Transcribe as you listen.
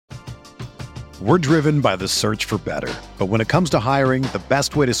We're driven by the search for better. But when it comes to hiring, the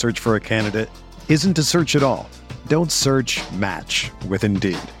best way to search for a candidate isn't to search at all. Don't search, match with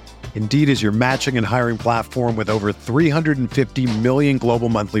Indeed. Indeed is your matching and hiring platform with over 350 million global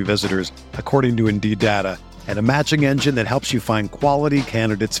monthly visitors, according to Indeed data, and a matching engine that helps you find quality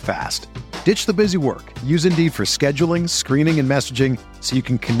candidates fast. Ditch the busy work. Use Indeed for scheduling, screening, and messaging so you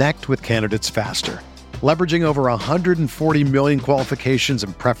can connect with candidates faster. Leveraging over 140 million qualifications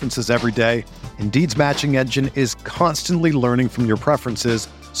and preferences every day, Indeed's matching engine is constantly learning from your preferences,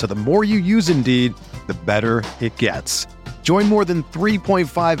 so the more you use Indeed, the better it gets. Join more than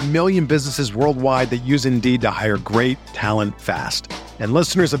 3.5 million businesses worldwide that use Indeed to hire great talent fast. And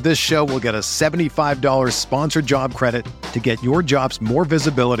listeners of this show will get a $75 sponsored job credit to get your jobs more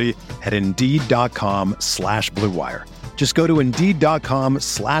visibility at Indeed.com/Blue Wire. Just go to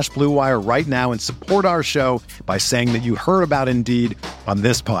Indeed.com/Blue Wire right now and support our show by saying that you heard about Indeed on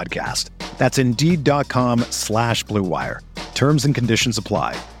this podcast. That's Indeed.com/Blue Wire. Terms and conditions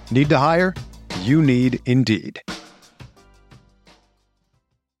apply. Need to hire? You need Indeed.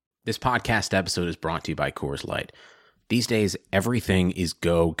 This podcast episode is brought to you by Coors Light. These days, everything is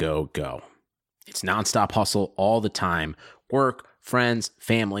go, go, go. It's nonstop hustle all the time. Work, friends,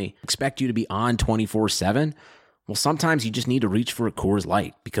 family expect you to be on 24/7. Well, sometimes you just need to reach for a Coors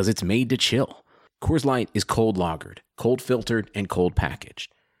Light because it's made to chill. Coors Light is cold lagered, cold filtered, and cold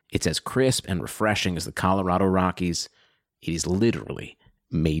packaged. It's as crisp and refreshing as the Colorado Rockies. It is literally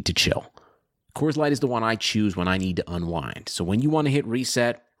made to chill. Coors Light is the one I choose when I need to unwind. So when you want to hit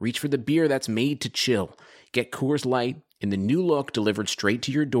reset, reach for the beer that's made to chill. Get Coors Light in the new look delivered straight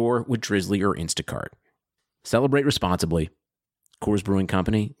to your door with Drizzly or Instacart. Celebrate responsibly. Coors Brewing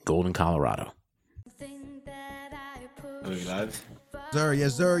Company, Golden, Colorado. Are we live? Sir,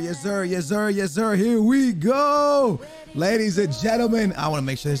 yes, sir, yes, sir, yes, sir, yes, sir. Here we go. Ladies and gentlemen, I want to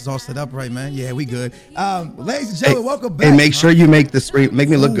make sure this is all set up right, man. Yeah, we good. Ladies and gentlemen, welcome back. And make sure you make this make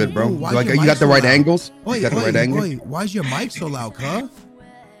me look good, bro. Like, you got the right angles? Wait, you got the right angle? Wait, why is your mic so loud, cuz?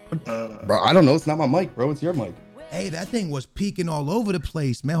 Bro, I don't know. It's not my mic, bro. It's your mic. Hey, that thing was peaking all over the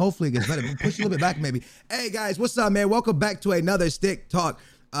place, man. Hopefully it gets better. Push a little bit back, maybe. Hey, guys, what's up, man? Welcome back to another Stick Talk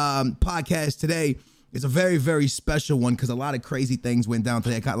podcast. Today is a very, very special one because a lot of crazy things went down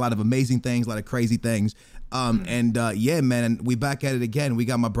today. I got a lot of amazing things, a lot of crazy things. Yeah, man, and we back at it again. We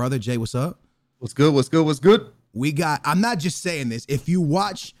got my brother, Jay. What's up? What's good? What's good? What's good? We got, I'm not just saying this. If you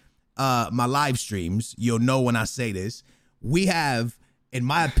watch my live streams, you'll know when I say this. We have, in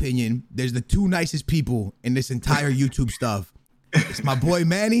my opinion, there's the two nicest people in this entire YouTube stuff. It's my boy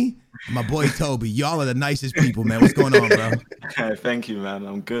Manny and my boy Toby. Y'all are the nicest people, man. What's going on, bro? Thank you, man.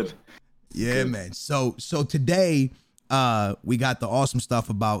 I'm good. Yeah, good. Man. So today, we got the awesome stuff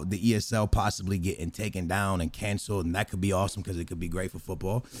about the ESL possibly getting taken down and canceled, and that could be awesome because it could be great for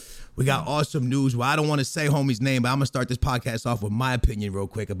football. We got awesome news. Well, I don't want to say homie's name, but I'm gonna start this podcast off with my opinion real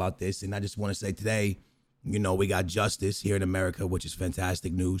quick about this, and I just want to say today, you know, we got justice here in America, which is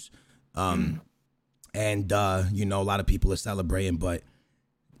fantastic news. And you know, a lot of people are celebrating, but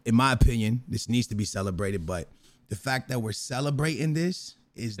in my opinion, this needs to be celebrated. But the fact that we're celebrating this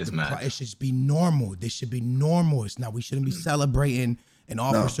is it should be normal. This should be normal. It's not, we shouldn't be celebrating an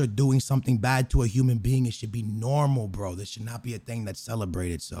officer doing something bad to a human being. It should be normal, bro. This should not be a thing that's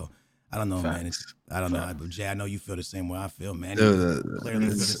celebrated. So I don't know, man. I don't know. Jay, I know you feel the same way I feel, man. Clearly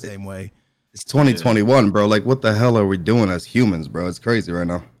feel the same way. It's 2021, bro. Like, what the hell are we doing as humans, bro? It's crazy right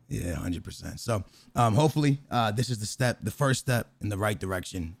now. Yeah, 100%. So hopefully this is the first step in the right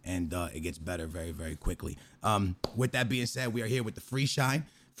direction, and it gets better very, very quickly. With that being said, we are here with the Free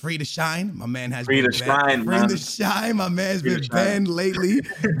to Shine. My man has been banned. Free to Shine. My man's been banned lately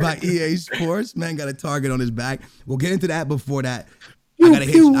by EA Sports. Man got a target on his back. We'll get into that. Before that, I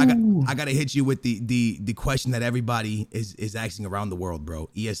gotta hit you with the question that everybody is asking around the world, bro.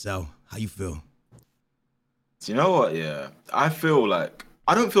 ESL, how you feel? Do you know what? Yeah, I feel like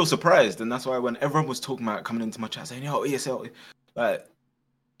I don't feel surprised, and that's why when everyone was talking about coming into my chat saying, "Yo, ESL," like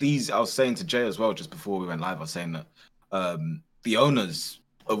I was saying to Jay as well just before we went live. I was saying that the owners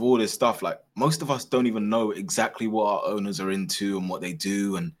of all this stuff, like most of us don't even know exactly what our owners are into and what they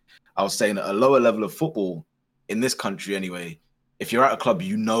do. And I was saying at a lower level of football in this country, anyway, if you're at a club,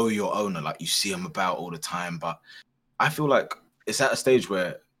 you know your owner, like you see them about all the time. But I feel like it's at a stage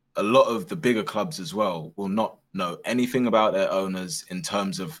where a lot of the bigger clubs as well will not know anything about their owners in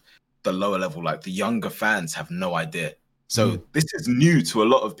terms of the lower level. Like the younger fans have no idea. So this is new to a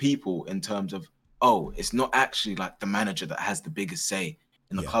lot of people in terms of, oh, it's not actually like the manager that has the biggest say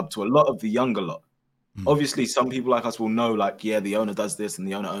in the club to a lot of the younger lot. Obviously, some people like us will know, like, yeah, the owner does this and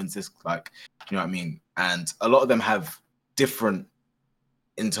the owner owns this, like, you know what I mean? And a lot of them have different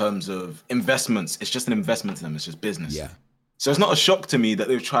in terms of investments. It's just an investment to them. It's just business. Yeah. So it's not a shock to me that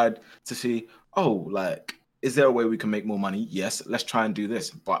they've tried to see, oh, like, is there a way we can make more money? Yes, let's try and do this.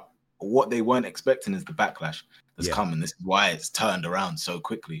 But what they weren't expecting is the backlash that's come, and this is why it's turned around so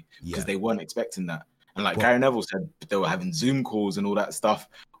quickly, because they weren't expecting that. And like Gary Neville said, they were having Zoom calls and all that stuff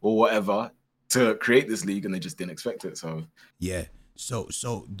or whatever to create this league, and they just didn't expect it. So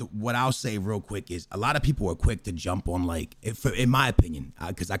what I'll say real quick is a lot of people are quick to jump on, like, in my opinion,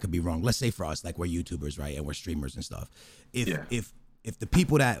 because I could be wrong. Let's say for us, like, we're YouTubers, right, and we're streamers and stuff. If the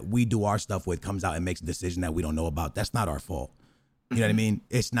people that we do our stuff with comes out and makes a decision that we don't know about, that's not our fault. You know what I mean?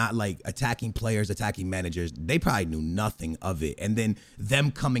 It's not like attacking players, attacking managers. They probably knew nothing of it. And then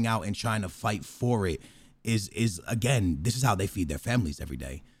them coming out and trying to fight for it is again, this is how they feed their families every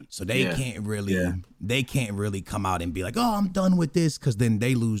day. So they can't really come out and be like, oh, I'm done with this, because then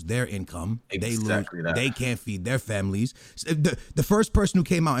they lose their income. They can't feed their families. So the first person who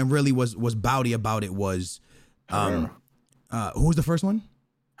came out and really was bowdy about it was who was the first one?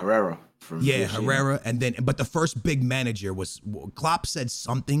 Herrera. Herrera, but the first big manager was Klopp said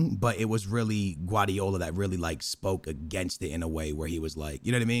something, but it was really Guardiola that really like spoke against it in a way where he was like,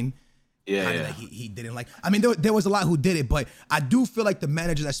 you know what I mean? Like he didn't like. I mean, there was a lot who did it, but I do feel like the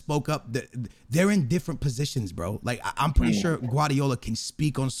managers that spoke up, they're in different positions, bro. Like I'm pretty sure Guardiola can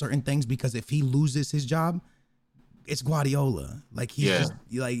speak on certain things, because if he loses his job, it's Guardiola. Like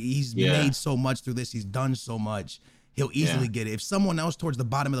he's made so much through this. He's done so much. He'll easily get it. If someone else towards the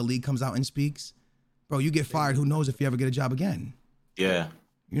bottom of the league comes out and speaks, bro, you get fired. Who knows if you ever get a job again? Yeah.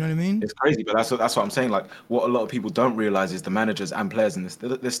 You know what I mean? It's crazy, but that's what I'm saying. Like, what a lot of people don't realize is the managers and players in this,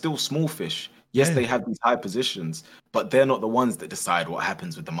 they're still small fish. Yes, they have these high positions, but they're not the ones that decide what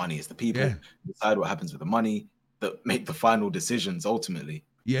happens with the money. It's the people who decide what happens with the money that make the final decisions ultimately.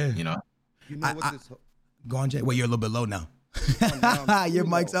 Yeah. You know? You know what this... Go on, Jay. Wait, you're a little bit low now. Your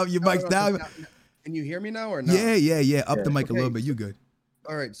mic's up. Your mic's down. Can you hear me now or not? Yeah. Up the mic a little bit. You good.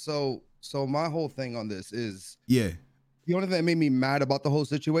 All right. So my whole thing on this is the only thing that made me mad about the whole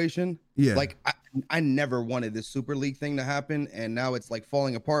situation. Like I never wanted this Super League thing to happen, and now it's like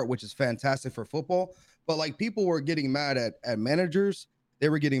falling apart, which is fantastic for football. But like people were getting mad at managers, they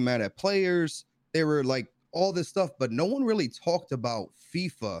were getting mad at players, they were like all this stuff, but no one really talked about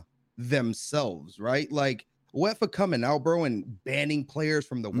FIFA themselves, right? Like UEFA coming out, bro, and banning players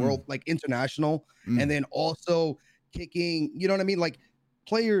from the world, like international, and then also kicking, you know what I mean? Like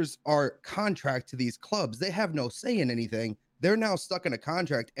players are contract to these clubs. They have no say in anything. They're now stuck in a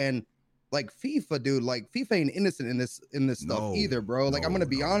contract, and like FIFA, dude, like FIFA ain't innocent in this stuff either, bro. Like I'm gonna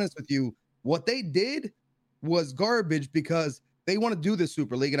be honest with you. What they did was garbage, because they want to do this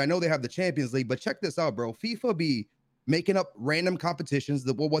Super League, and I know they have the Champions League, but check this out, bro. FIFA be making up random competitions.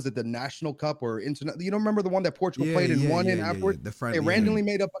 What was it, the National Cup or internet? You don't remember the one that Portugal played and won in afterwards? They randomly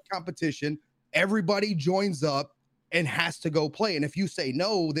made up a competition. Everybody joins up and has to go play. And if you say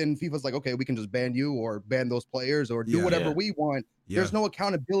no, then FIFA's like, okay, we can just ban you or ban those players or do whatever we want. There's no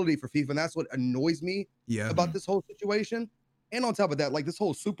accountability for FIFA, and that's what annoys me about this whole situation. And on top of that, like this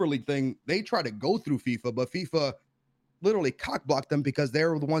whole Super League thing, they try to go through FIFA, but FIFA literally cockblocked them because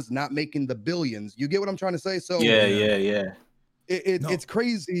they're the ones not making the billions. You get what I'm trying to say? So it's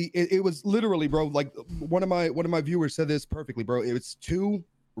crazy. It was literally, bro, like one of my viewers said this perfectly, bro. It's two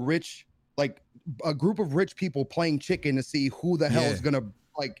rich, like a group of rich people playing chicken to see who the hell is gonna,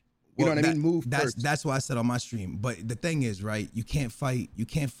 like, you know what I mean? Move first. That's what I said on my stream. But the thing is, right, you can't fight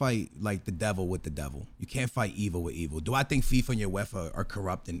like the devil with the devil. You can't fight evil with evil. Do I think FIFA and UEFA are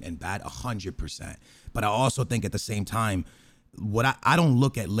corrupt and bad? 100%. But I also think at the same time, I don't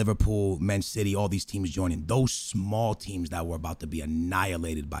look at Liverpool, Man City, all these teams joining, those small teams that were about to be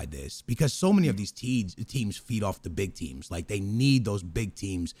annihilated by this, because so many of these teams feed off the big teams. Like they need those big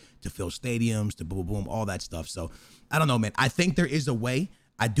teams to fill stadiums, to boom, boom, all that stuff. So I don't know, man. I think there is a way.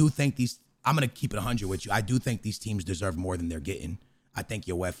 I do think I'm going to keep it 100 with you. I do think these teams deserve more than they're getting. I think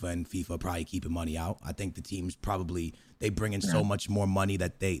UEFA and FIFA probably keeping money out. I think the teams they bring in so much more money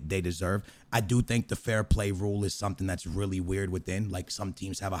that they deserve. I do think the fair play rule is something that's really weird within. Like some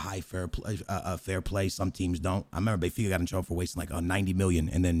teams have a high fair play, some teams don't. I remember Benfica got in trouble for wasting like 90 million,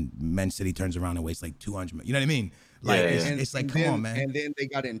 and then Man City turns around and wastes like 200 million. You know what I mean? Like it's like, come on, man. And then they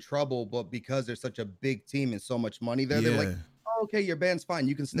got in trouble, but because they're such a big team and so much money there, they're like, okay, your band's fine.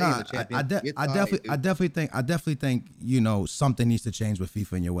 You can stay in the champion. I definitely think, you know, something needs to change with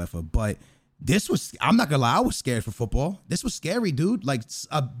FIFA and UEFA. But this was, I'm not gonna lie, I was scared for football. This was scary, dude. Like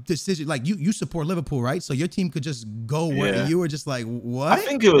a decision, like you support Liverpool, right? So your team could just go where you were just like, what? I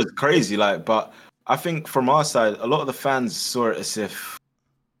think it was crazy, like, but I think from our side, a lot of the fans saw it as if,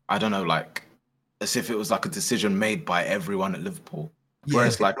 I don't know, like, as if it was like a decision made by everyone at Liverpool. Where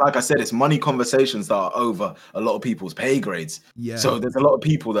it's like I said, it's money conversations that are over a lot of people's pay grades. Yeah. So there's a lot of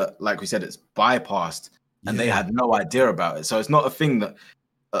people that, like we said, it's bypassed and they had no idea about it. So it's not a thing that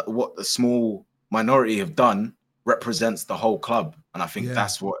what a small minority have done represents the whole club. And I think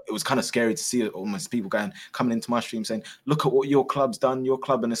that's what it was kind of scary to see, almost people coming into my stream saying, look at what your club's done, your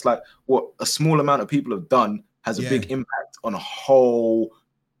club. And it's like what a small amount of people have done has a big impact on a whole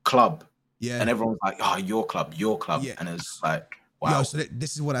club. Yeah. And everyone's like, oh, your club. Yeah. And it's like, wow. Yo, so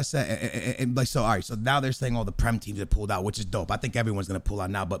this is what I said. And like, so, all right. So now they're saying all the Prem teams have pulled out, which is dope. I think everyone's going to pull out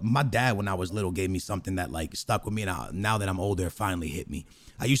now. But my dad, when I was little, gave me something that like stuck with me. And now that I'm older, it finally hit me.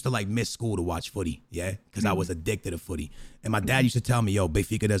 I used to like miss school to watch footy. Yeah. Because I was addicted to footy. And my dad used to tell me, yo,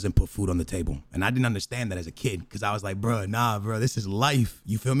 Benfica doesn't put food on the table. And I didn't understand that as a kid because I was like, bro, this is life.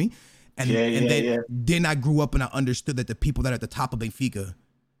 You feel me? And then I grew up and I understood that the people that are at the top of Benfica,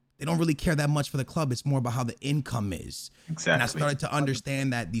 they don't really care that much for the club. It's more about how the income is. Exactly. And I started to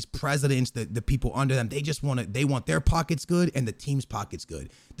understand that these presidents, the people under them, they want their pockets good and the team's pockets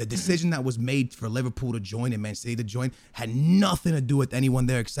good. The decision that was made for Liverpool to join and Man City to join had nothing to do with anyone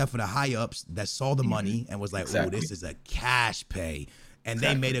there except for the high ups that saw the money and was like, oh, this is a cash pay. And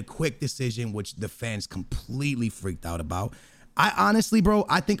they made a quick decision, which the fans completely freaked out about. I honestly, bro,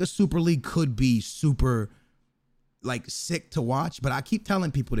 I think a Super League could be super like sick to watch, but I keep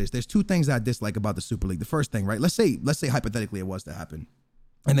telling people this. There's two things I dislike about the Super League. The first thing, right? Let's say hypothetically it was to happen.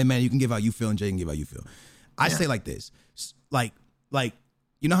 And then, man, you can give out you feel and Jay can give out you feel. I say like this, like,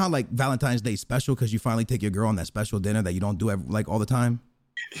 you know how like Valentine's Day is special because you finally take your girl on that special dinner that you don't do all the time?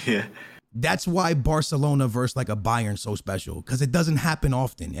 Yeah. That's why Barcelona versus like a Bayern so special because it doesn't happen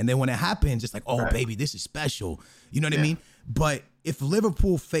often. And then when it happens, it's like, oh, baby, this is special. You know what I mean? But if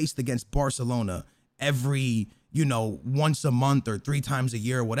Liverpool faced against Barcelona every, once a month or 3 times a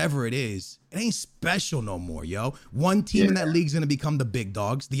year, or whatever it is, it ain't special no more, yo. One team in that league's going to become the big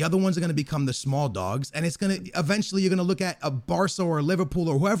dogs. The other ones are going to become the small dogs. And it's going to, eventually you're going to look at a Barca or a Liverpool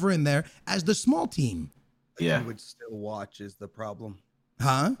or whoever in there as the small team. Yeah. You would still watch is the problem.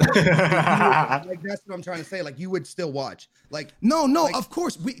 Huh? Like that's what I'm trying to say. Like you would still watch. Like no, of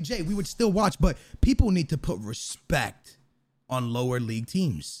course, Jay, we would still watch, but people need to put respect on lower league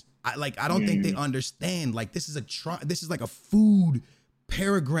teams. I don't think they understand. Like this is like a food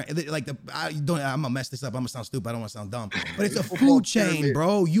paragraph. Like I'm gonna mess this up. I'm gonna sound stupid. I don't want to sound dumb, but it's a food chain,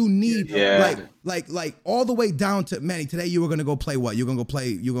 bro. You need like all the way down to Manny. Today you were gonna go play what? You're gonna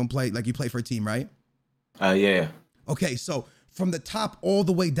play like you play for a team, right? Yeah. Okay, so from the top all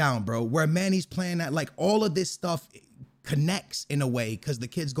the way down, bro, where Manny's playing at, like all of this stuff connects in a way because the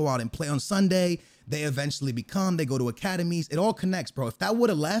kids go out and play on Sunday. They eventually they go to academies. It all connects, bro. If that would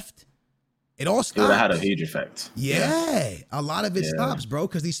have left, it all stops. It would have had a huge effect. Yeah. A lot of it stops, bro,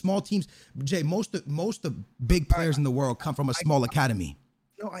 because these small teams, Jay, most of big players in the world come from a small academy.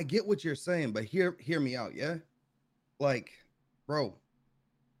 No, I get what you're saying, but hear me out, yeah? Like, bro,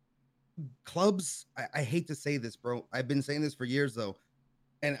 clubs, I hate to say this, bro. I've been saying this for years, though.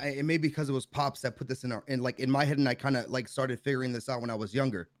 And it may be because it was Pops that put this in my head, and I kind of like started figuring this out when I was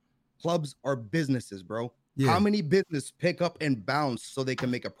younger. Clubs are businesses, bro. Yeah. How many business pick up and bounce so they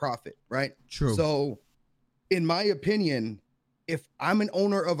can make a profit, right? True. So, in my opinion, if I'm an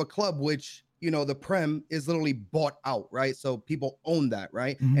owner of a club, which, the Prem is literally bought out, right? So people own that,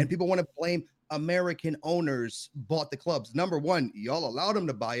 right? Mm-hmm. And people want to blame American owners bought the clubs. Number one, y'all allowed them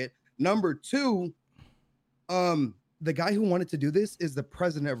to buy it. Number two, the guy who wanted to do this is the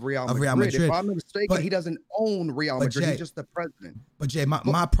president of Real Madrid. If I'm not mistaken, he doesn't own Real Madrid. He's just the president. But Jay,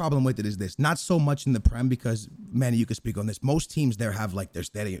 my problem with it is this. Not so much in the Prem because, Manny, you could speak on this. Most teams there have like their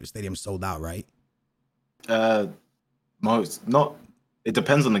stadium sold out, right? Most. Not. It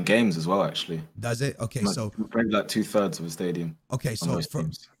depends on the games as well, actually. Does it? Okay, so maybe like 2/3 of a stadium. Okay, so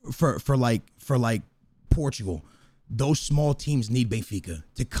for like Portugal, those small teams need Benfica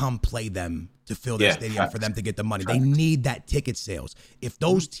to come play them to fill their stadium for them to get the money. They need that ticket sales. If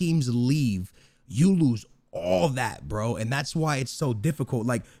those teams leave, you lose all that, bro. And that's why it's so difficult.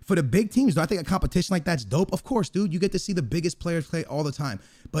 Like for the big teams, do I think a competition like that's dope? Of course, dude. You get to see the biggest players play all the time.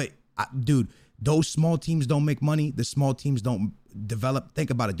 But dude, those small teams don't make money. The small teams don't develop. Think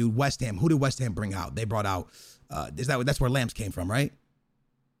about it, dude. West Ham. Who did West Ham bring out? They brought out. That's where Lambs came from, right?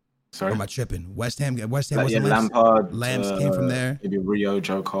 Sorry, or am I tripping? West Ham was Lampard. Lambs came from there. Maybe Rio,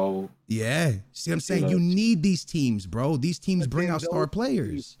 Joe Cole. Yeah, see what I'm saying? You need these teams, bro. These teams bring out star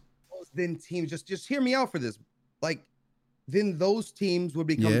players. Then teams, just hear me out for this. Like, then those teams would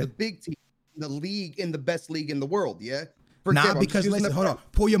become the big team, the league, in the best league in the world. Yeah. Because listen, hold on.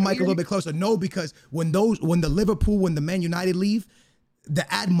 Pull your mic a little bit closer. No, because when the Liverpool, when the Man United leave, the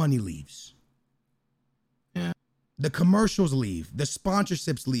ad money leaves. Yeah. The commercials leave. The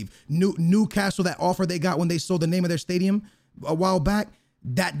sponsorships leave. Newcastle, that offer they got when they sold the name of their stadium a while back,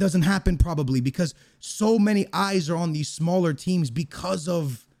 that doesn't happen probably because so many eyes are on these smaller teams because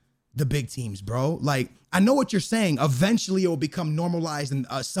of the big teams, bro. Like, I know what you're saying. Eventually it will become normalized and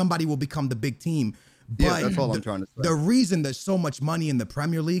somebody will become the big team. But yeah, that's all I'm trying to say. The reason there's so much money in the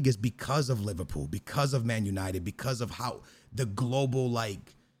Premier League is because of Liverpool, because of Man United, because of how the global,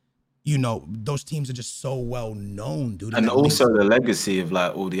 like, you know, those teams are just so well known, dude. And also the legacy of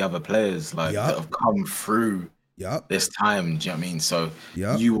like all the other players like that have come through this time. Do you know what I mean? So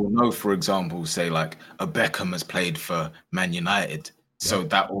you will know, for example, say like a Beckham has played for Man United. So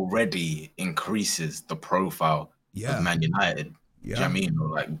that already increases the profile of Man United. Do you know what I mean? Or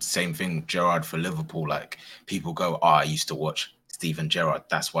like same thing, Gerrard for Liverpool. Like people go, oh, I used to watch Steven Gerrard.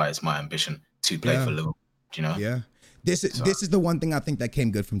 That's why it's my ambition to play for Liverpool. Do you know? Yeah. This is the one thing I think that came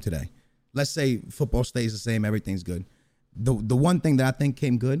good from today. Let's say football stays the same, everything's good. The one thing that I think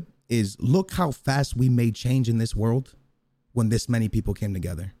came good is look how fast we made change in this world when this many people came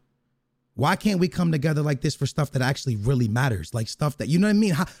together. Why can't we come together like this for stuff that actually really matters? Like stuff that, you know what I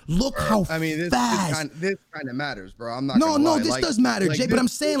mean? Look how fast. This kind of matters, bro. I'm not this does matter, Jay, but I'm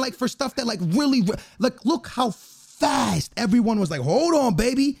saying like for stuff that like really, like look how fast everyone was like, hold on,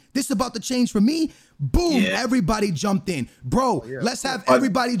 baby. This is about to change for me. Boom, everybody jumped in. Bro, let's have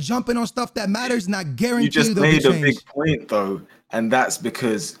everybody jumping on stuff that matters, and I guarantee you just made a big point, though, and that's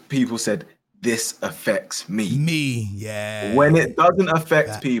because people said, this affects me. When it doesn't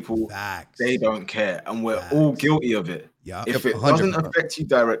affect people, they don't care, and we're all guilty of it. If it doesn't affect you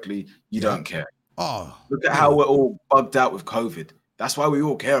directly, you don't care. Look at how we're all bugged out with COVID. That's why we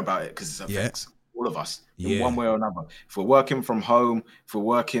all care about it, because it affects all of us in one way or another. If we're working from home, if we're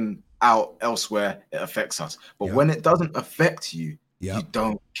working out elsewhere, it affects us. But when it doesn't affect you, you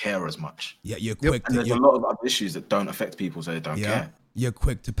don't care as much. You're quick. And there's a lot of other issues that don't affect people, so they don't care. You're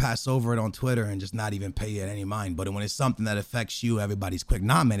quick to pass over it on Twitter and just not even pay it any mind. But when it's something that affects you, everybody's quick.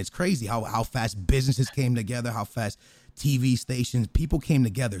 Nah, man, it's crazy how fast businesses came together, how fast TV stations, people came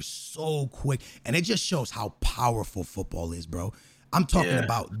together so quick. And it just shows how powerful football is, bro. I'm talking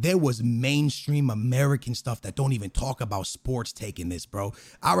about there was mainstream American stuff that don't even talk about sports taking this, bro.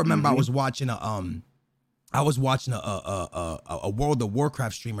 I remember I was watching a World of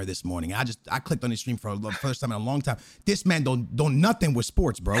Warcraft streamer this morning. I clicked on his stream for the first time in a long time. This man don't nothing with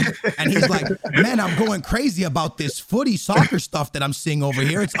sports, bro. And he's like, man, I'm going crazy about this soccer stuff that I'm seeing over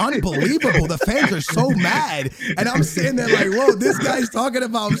here. It's unbelievable. The fans are so mad. And I'm sitting there like, whoa, this guy's talking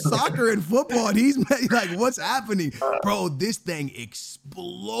about soccer and football. And he's like, what's happening? Bro, this thing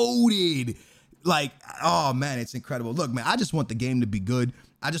exploded. Like, oh man, it's incredible. Look, man, I just want the game to be good.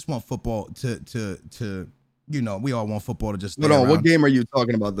 I just want football to you know, we all want football to just stay around. What game are you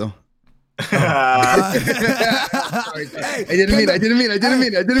talking about, though? I didn't mean.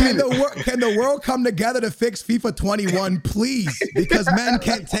 Can the world come together to fix FIFA 21, please? Because men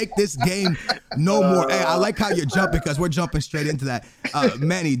can't take this game no more. Hey, I like how you're jumping because we're jumping straight into that.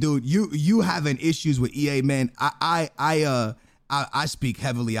 Manny, dude, you having issues with EA, man. I speak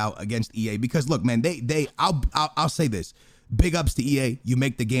heavily out against EA because look, man, I'll say this. Big ups to EA. You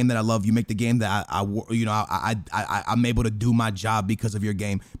make the game that I love. You make the game that I'm able to do my job because of your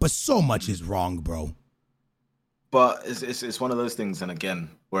game. But so much is wrong, bro. But it's one of those things, and again,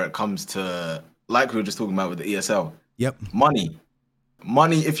 where it comes to, like we were just talking about with the ESL. Money.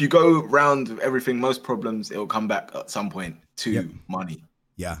 If you go round everything, most problems, it will come back at some point to money.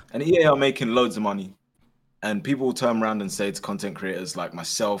 And EA are making loads of money, and people will turn around and say to content creators like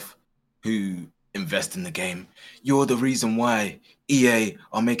myself, who invest in the game, you're the reason why EA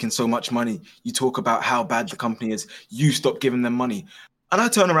are making so much money. You talk about how bad the company is, you stop giving them money. And I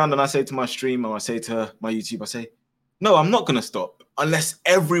turn around and I say to my stream, or I say to my YouTube, I say, no, I'm not going to stop unless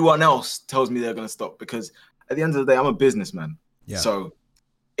everyone else tells me they're going to stop, because at the end of the day, I'm a businessman. So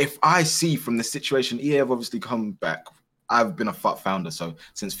if I see from the situation, EA have obviously come back. I've been a founder. So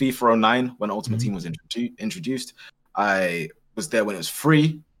since FIFA 09, when Ultimate Team was introduced, I was there when it was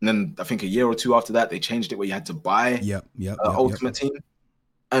free. And then I think a year or two after that, they changed it where you had to buy Ultimate Team.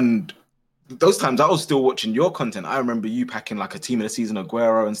 And those times I was still watching your content. I remember you packing like a team of the season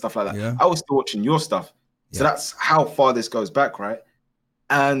Aguero and stuff like that. I was still watching your stuff. So that's how far this goes back, right?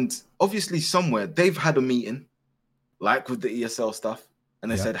 And obviously somewhere they've had a meeting, like with the ESL stuff.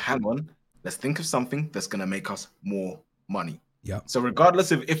 And they said, hang on, let's think of something that's going to make us more money. So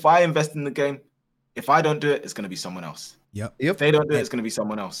regardless of if I invest in the game, if I don't do it, it's going to be someone else. If they don't do it, it's going to be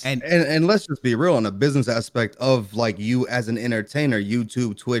someone else. And let's just be real on a business aspect of like you as an entertainer,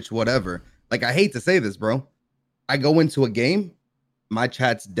 YouTube, Twitch, whatever. Like, I hate to say this, bro. I go into a game, my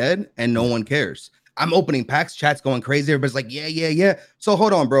chat's dead and no one cares. I'm opening packs, chat's going crazy. Everybody's like, yeah. So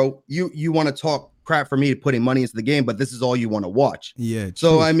hold on, bro. You want to talk crap for me putting money into the game, but this is all you want to watch. Yeah.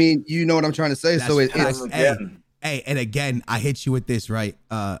 So true. I mean, you know what I'm trying to say. So it's Hey, and again, I hit you with this, right?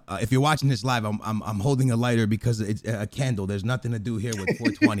 If you're watching this live, I'm holding a lighter because it's a candle. There's nothing to do here with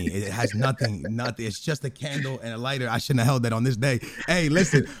 420. It has nothing. It's just a candle and a lighter. I shouldn't have held that on this day. Hey,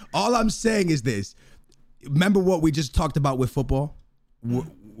 listen, all I'm saying is this. Remember what we just talked about with football?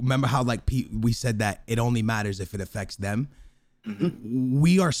 Remember how we said that it only matters if it affects them? Mm-hmm.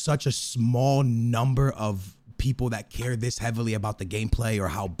 We are such a small number of people that care this heavily about the gameplay or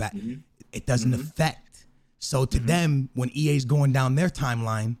how bad it doesn't affect. So to them, when EA's going down their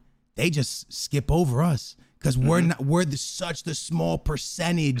timeline, they just skip over us because we're such the small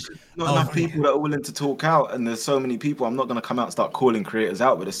percentage. Not enough people that are willing to talk out, and there's so many people. I'm not going to come out and start calling creators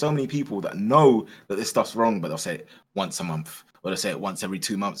out, but there's so many people that know that this stuff's wrong, but they'll say it once a month or they'll say it once every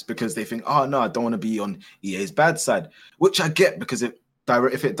 2 months because they think, oh no, I don't want to be on EA's bad side, which I get because if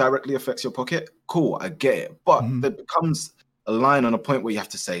it directly affects your pocket, cool, I get it. But there becomes a line on a point where you have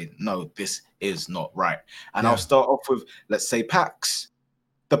to say, no, this is not right. And I'll start off with, let's say, packs.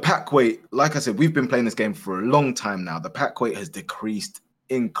 The pack weight, like I said, we've been playing this game for a long time now. The pack weight has decreased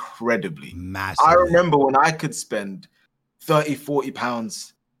incredibly. Massively. I remember when I could spend 30, 40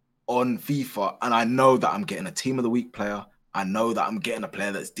 pounds on FIFA, and I know that I'm getting a team of the week player. I know that I'm getting a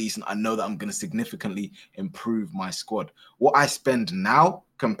player that's decent. I know that I'm going to significantly improve my squad. What I spend now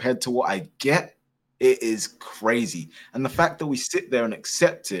compared to what I get, it is crazy. And the fact that we sit there and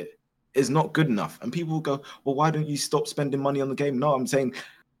accept it is not good enough. And people will go, well, why don't you stop spending money on the game? No, I'm saying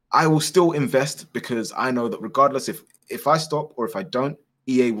I will still invest because I know that regardless if I stop or if I don't,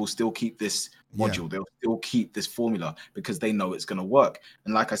 EA will still keep this module. They'll still keep this formula because they know it's going to work.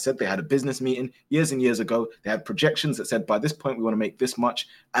 And like I said, they had a business meeting years and years ago. They had projections that said, by this point, we want to make this much.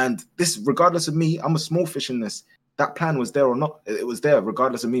 And this, regardless of me, I'm a small fish in this. That plan was there or not. It was there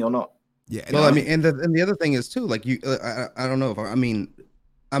regardless of me or not. Yeah. Well, I mean, and the other thing is too, like I don't know if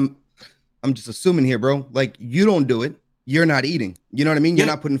I'm just assuming here, bro. Like you don't do it, you're not eating. You know what I mean? You're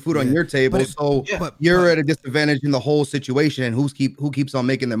not putting food on your table, but you're at a disadvantage in the whole situation. And who keeps on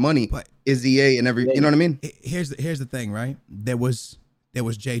making their money is EA and every. You know what I mean? Here's the thing, right? There was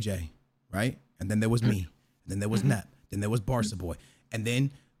JJ, right, and then there was me, then there was Nep, then there was Barca Boy, and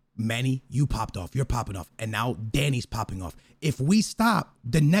then Manny, you popped off. You're popping off. And now Danny's popping off. If we stop,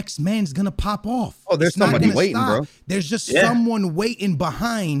 the next man's going to pop off. Oh, there's somebody waiting, bro. There's just someone waiting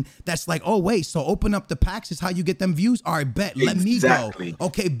behind that's like, oh, wait, so open up the packs is how you get them views? All right, bet, let me go.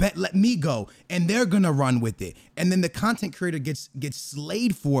 Okay, bet, let me go. And they're going to run with it. And then the content creator gets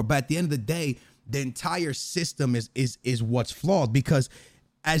slayed for it. But at the end of the day, the entire system is what's flawed. Because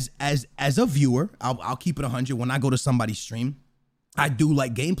as a viewer, I'll keep it 100. When I go to somebody's stream, I do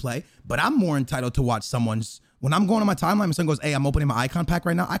like gameplay, but I'm more entitled to watch someone's. When I'm going on my timeline and someone goes, hey, I'm opening my icon pack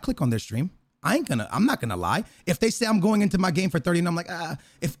right now, I click on their stream. I'm not gonna lie. If they say I'm going into my game for 30 and I'm like, I'm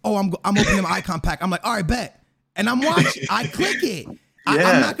opening my icon pack, I'm like, all right, bet. And I'm watching, I click it.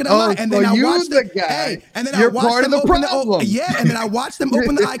 I'm not gonna lie. And then I watch the guy. Hey, and then I watch them open and then I watch them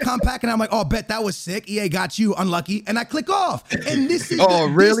open the icon pack, and I'm like, oh, bet that was sick. EA got you unlucky, and I click off. And this is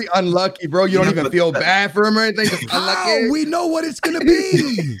really unlucky, bro. You don't even feel bad for him or anything. Just unlucky. We know what it's gonna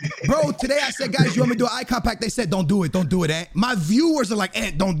be, bro. Today I said, guys, you want me to do an icon pack? They said, don't do it, My viewers are like,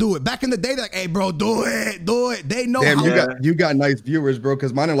 don't do it. Back in the day, they're like, hey, bro, do it. They know. Damn, you got nice viewers, bro.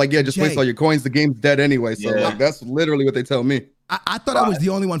 Because mine are like, just waste all your coins. The game's dead anyway. So like, that's literally what they tell me. I thought I was the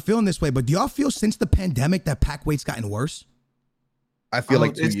only one feeling this way, but do y'all feel since the pandemic that pack weight's gotten worse? I feel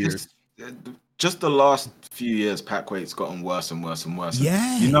like 2 years. Just the last few years, pack weight's gotten worse and worse and worse.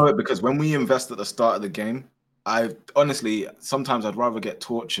 Yeah. You know it because when we invest at the start of the game, sometimes I'd rather get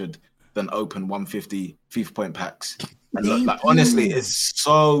tortured than open 150 FIFA point packs. And honestly, it's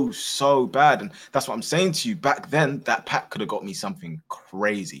so bad. And that's what I'm saying to you. Back then, that pack could have got me something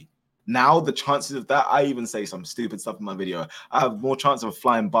crazy. Now, the chances of that, I even say some stupid stuff in my video. I have more chance of a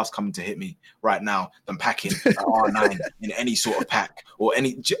flying bus coming to hit me right now than packing an R9 in any sort of pack or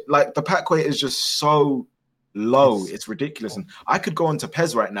the pack weight is just so low. It's ridiculous. And I could go onto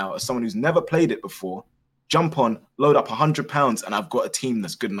PES right now as someone who's never played it before, jump on, load up £100, and I've got a team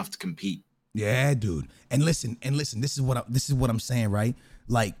that's good enough to compete. Yeah, dude. And listen. This is what I'm saying, right?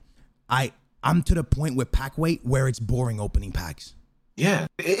 Like, I'm to the point with pack weight where it's boring opening packs. Yeah,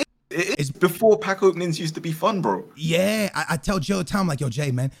 it's before pack openings used to be fun, bro. Yeah, I tell Joe all the time, like, yo,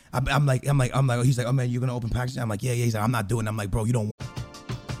 Jay, man, I'm like, he's like, oh man, you're gonna open packs? I'm like, yeah. He's like, I'm not doing it. I'm like, bro, you don't.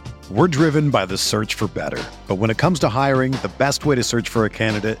 We're driven by the search for better, but when it comes to hiring, the best way to search for a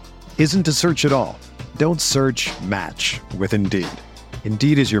candidate isn't to search at all. Don't search, match with Indeed.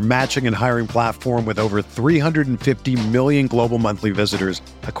 Indeed is your matching and hiring platform with over 350 million global monthly visitors,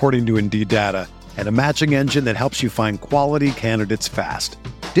 according to Indeed data, and a matching engine that helps you find quality candidates fast.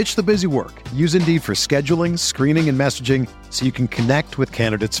 Ditch the busy work. Use Indeed for scheduling, screening, and messaging so you can connect with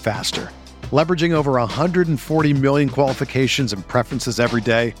candidates faster. Leveraging over 140 million qualifications and preferences every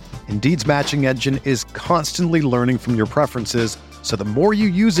day, Indeed's matching engine is constantly learning from your preferences, so the more you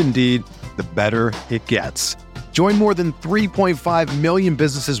use Indeed, the better it gets. Join more than 3.5 million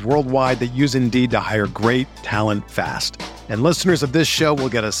businesses worldwide that use Indeed to hire great talent fast. And listeners of this show will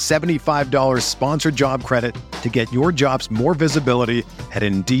get a $75 sponsored job credit to get your jobs more visibility at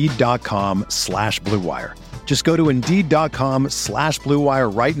Indeed.com/Blue Wire. Just go to Indeed.com/Blue Wire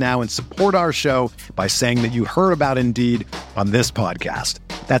right now and support our show by saying that you heard about Indeed on this podcast.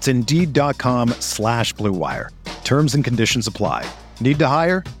 That's Indeed.com/Blue Wire. Terms and conditions apply. Need to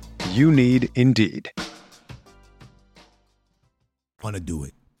hire? You need Indeed. Want to do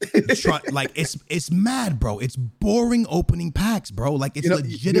it. Like it's mad, bro. It's boring opening packs, bro. Like it's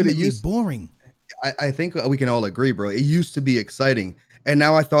legitimately boring. I think we can all agree, bro. It used to be exciting, and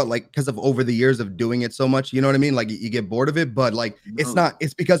now I thought, like, because of over the years of doing it so much, you know what I mean? Like you get bored of it, but like it's not.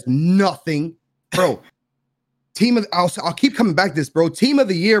 It's because nothing, bro. I'll keep coming back to this, bro. Team of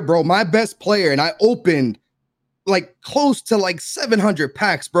the year, bro. My best player, and I opened like close to like 700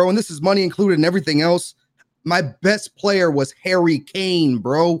 packs, bro. And this is money included and everything else. My best player was Harry Kane,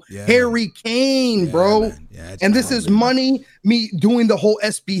 bro. Yeah, Harry Kane, bro. Yeah, and this is money, me doing the whole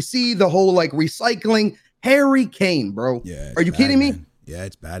SBC, the whole like recycling. Harry Kane, bro. Yeah, are you kidding me? Yeah,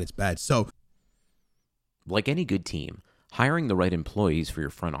 it's bad. It's bad. So, like any good team, hiring the right employees for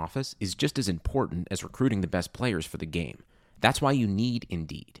your front office is just as important as recruiting the best players for the game. That's why you need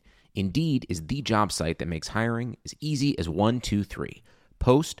Indeed. Indeed is the job site that makes hiring as easy as 1, 2, 3.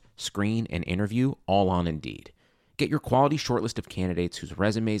 Post, screen, and interview all on Indeed. Get your quality shortlist of candidates whose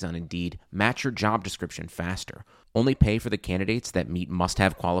resumes on Indeed match your job description faster. Only pay for the candidates that meet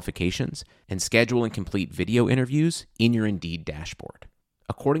must-have qualifications, and schedule and complete video interviews in your Indeed dashboard.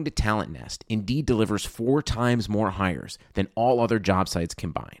 According to Talent Nest, Indeed delivers 4 times more hires than all other job sites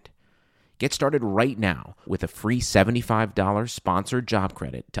combined. Get started right now with a free $75 sponsored job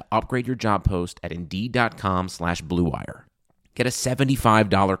credit to upgrade your job post at Indeed.com/Blue Wire. Get a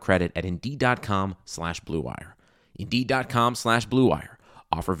 $75 credit at Indeed.com/Blue Wire. Indeed.com/Blue Wire.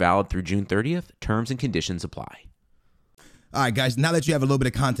 Offer valid through June 30th. Terms and conditions apply. All right, guys. Now that you have a little bit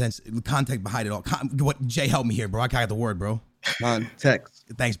of context behind it all, Jay, help me here, bro. I got the word, bro. Context.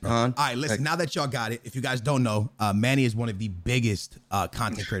 Thanks, bro. All right, listen. Now that y'all got it, if you guys don't know, Manny is one of the biggest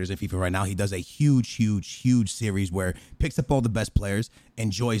content creators in FIFA right now. He does a huge series where picks up all the best players,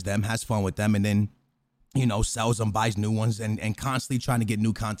 enjoys them, has fun with them, and then sells them, buys new ones, and constantly trying to get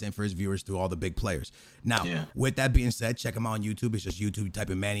new content for his viewers through all the big players. Now, with that being said, check him out on YouTube. It's just YouTube. You type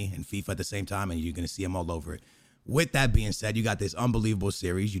in Manny and FIFA at the same time, and you're going to see him all over it. With that being said, you got this unbelievable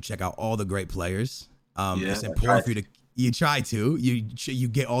series. You check out all the great players. It's important for you to, you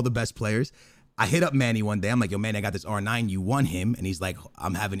get all the best players. I hit up Manny one day. I'm like, yo, Manny, I got this R9. You won him. And he's like,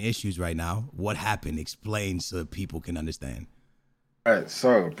 I'm having issues right now. What happened? Explain so people can understand. All right,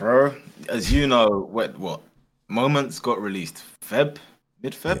 so, bro, as you know, what Moments got released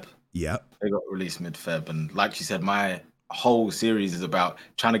mid-Feb? Yeah. They got released mid-Feb. And like you said, my whole series is about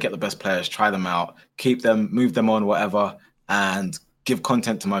trying to get the best players, try them out, keep them, move them on, whatever, and give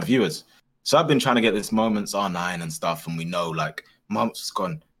content to my viewers. So I've been trying to get this Moments R9 and stuff, and we know, like, months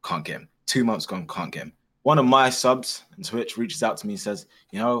gone, can't get him. 2 months gone, can't get him. One of my subs on Twitch reaches out to me and says,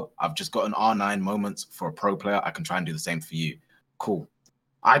 I've just got an R9 Moments for a pro player. I can try and do the same for you. Cool.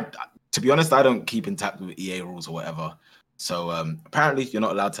 To be honest, I don't keep in touch with EA rules or whatever. So apparently you're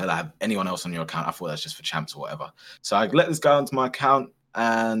not allowed to have anyone else on your account. I thought that's just for champs or whatever. So I let this guy onto my account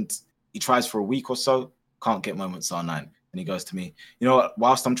and he tries for a week or so, can't get Moments R9. And he goes to me, you know what,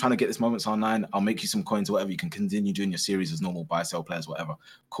 whilst I'm trying to get this Moments R9, I'll make you some coins or whatever. You can continue doing your series as normal, buy, sell players, whatever.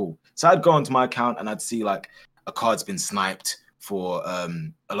 Cool. So I'd go onto my account and I'd see like a card's been sniped for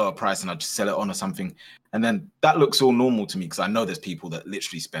a lower price and I'd just sell it on or something. And then that looks all normal to me because I know there's people that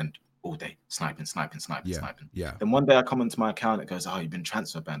literally spend all day sniping. Yeah. Then one day I come into my account, it goes, oh, you've been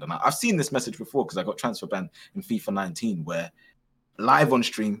transfer banned. And I've seen this message before because I got transfer banned in FIFA 19 where live on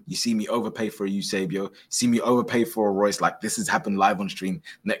stream, you see me overpay for a Eusebio, see me overpay for a Royce, like this has happened live on stream.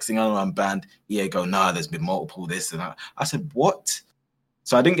 Next thing I know, I'm banned. EA go, nah, there's been multiple this and that. I said, what?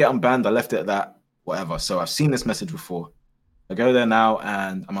 So I didn't get unbanned. I left it at that, whatever. So I've seen this message before. I go there now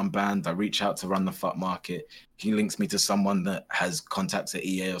and I'm unbanned. I reach out to Run the Fuck Market. He links me to someone that has contacts at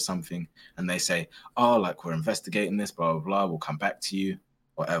EA or something. And they say, oh, like we're investigating this, blah, blah, blah. We'll come back to you.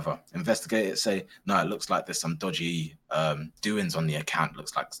 whatever. Investigate it, say, no, it looks like there's some dodgy doings on the account. It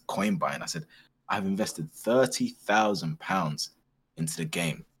looks like coin buying. I said, I've invested £30,000 into the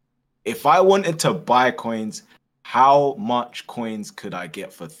game. If I wanted to buy coins, how much coins could I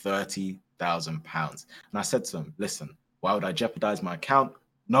get for £30,000? And I said to them, listen, why would I jeopardize my account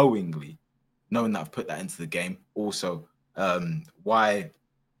knowing that I've put that into the game? Also, why,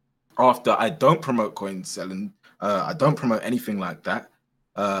 after I don't promote coin selling, I don't promote anything like that.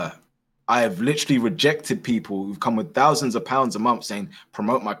 I have literally rejected people who've come with thousands of pounds a month saying,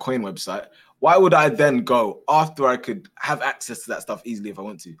 promote my coin website. Why would I then go after I could have access to that stuff easily if I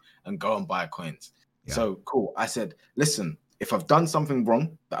want to and go and buy coins? Yeah. So cool. I said, listen, if I've done something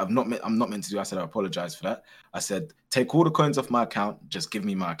wrong that I'm not meant to do, I said, I apologize for that. I said, take all the coins off my account. Just give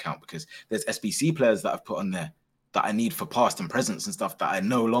me my account, because there's SBC players that I've put on there that I need for past and presents and stuff that I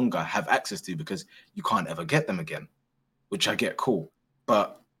no longer have access to because you can't ever get them again, which I get, cool.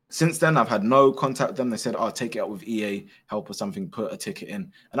 But since then, I've had no contact with them. They said, take it out with EA, help or something, put a ticket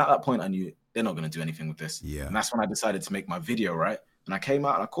in. And at that point, I knew they're not going to do anything with this. Yeah. And that's when I decided to make my video, right? And I came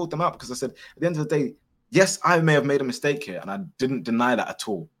out and I called them out because I said, at the end of the day, yes, I may have made a mistake here, and I didn't deny that at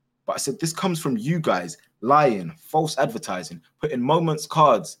all. But I said, this comes from you guys lying, false advertising, putting Moments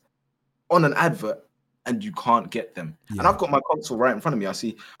cards on an advert, and you can't get them. Yeah. And I've got my console right in front of me. I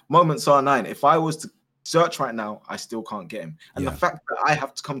see Moments R9. If I was to search right now, I still can't get him. And the fact that I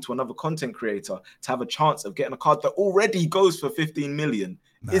have to come to another content creator to have a chance of getting a card that already goes for 15 million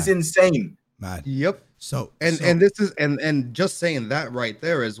is insane. Mad. Yep. So this is and just saying that right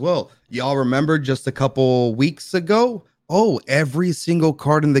there as well. Y'all remember just a couple weeks ago? Every single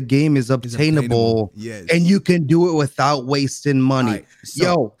card in the game is obtainable. Yes. And you can do it without wasting money. Right,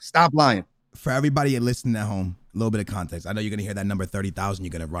 so stop lying. For everybody listening at home, a little bit of context. I know you're gonna hear that number 30,000.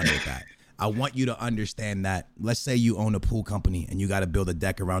 You're gonna run with that. I want you to understand that. Let's say you own a pool company and you got to build a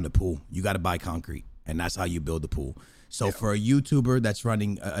deck around the pool. You got to buy concrete, and that's how you build the pool. So for a YouTuber that's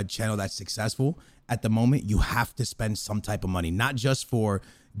running a channel that's successful at the moment, you have to spend some type of money, not just for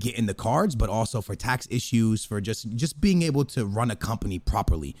getting the cards, but also for tax issues, for just being able to run a company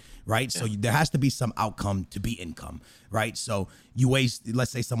properly, right? So there has to be some outcome to be income, right? So you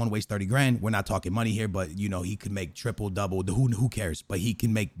let's say someone wastes 30 grand. We're not talking money here, but he could make triple, double, who cares? But he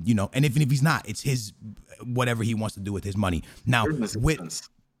can make, and even if he's not, it's his, whatever he wants to do with his money. Now,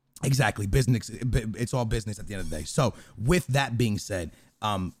 exactly, business, it's all business at the end of the day. So with that being said,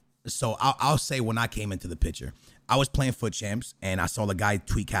 so I'll say when I came into the picture, I was playing Foot Champs and I saw the guy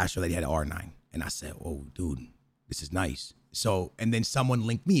tweet Castro that he had an R9. And I said, oh, dude, this is nice. So, and then someone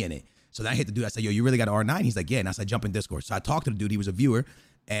linked me in it. So then I hit the dude. I said, yo, you really got an R9? He's like, yeah. And I said, jump in Discord. So I talked to the dude. He was a viewer.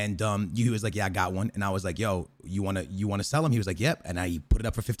 And he was like, yeah, I got one. And I was like, yo, you wanna sell him? He was like, yep. And I put it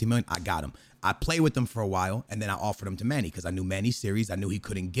up for 50 million. I got him. I played with him for a while, and then I offered him to Manny because I knew Manny's series. I knew he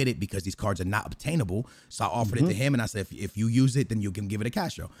couldn't get it because these cards are not obtainable. So I offered it to him, and I said, if you use it, then you can give it to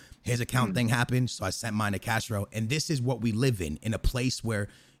Castro. His account thing happened, so I sent mine to Castro. And this is what we live in a place where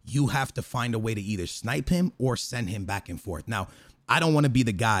you have to find a way to either snipe him or send him back and forth. Now, I don't want to be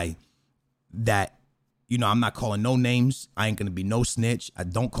the guy that, I'm not calling no names. I ain't going to be no snitch.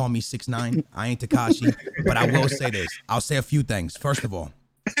 Don't call me 6ix9ine. I ain't Tekashi. But I will say this. I'll say a few things. First of all,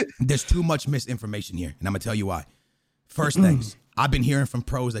 there's too much misinformation here, and I'm going to tell you why. First things, I've been hearing from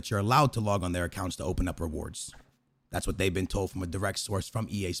pros that you're allowed to log on their accounts to open up rewards. That's what they've been told from a direct source from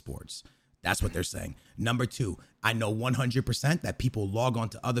EA Sports. That's what they're saying. Number two, I know 100% that people log on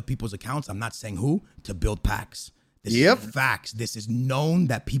to other people's accounts, I'm not saying who, to build packs. This is facts. This is known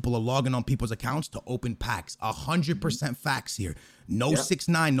that people are logging on people's accounts to open packs. 100% facts here. No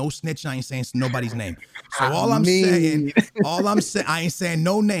 6ix9ine, no snitch. I ain't saying nobody's name. So all I'm saying, I ain't saying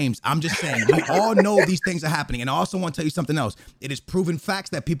no names. I'm just saying we all know these things are happening. And I also want to tell you something else. It is proven facts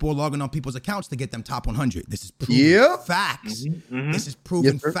that people are logging on people's accounts to get them top 100. This is proven facts. This is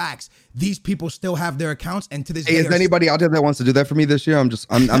proven facts. These people still have their accounts, and to this day, is there anybody out there that wants to do that for me this year? I'm just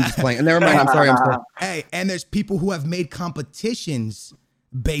playing. And never mind. I'm sorry. Hey, and there's people who have made competitions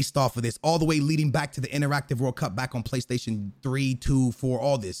based off of this, all the way leading back to the Interactive World Cup back on PlayStation 3, 2, 4,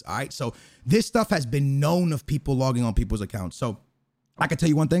 all this. All right. So this stuff has been known of people logging on people's accounts. So I can tell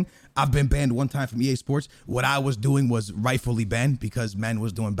you one thing. I've been banned one time from EA Sports. What I was doing was rightfully banned because man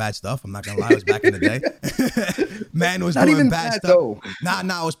was doing bad stuff. I'm not going to lie. It was back in the day. Man was doing bad stuff. Though. Nah,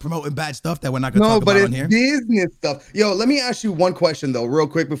 I was promoting bad stuff that we're not going to talk about on here. Business stuff. Yo, let me ask you one question, though, real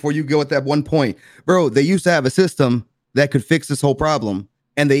quick before you go at that one point. Bro, they used to have a system that could fix this whole problem,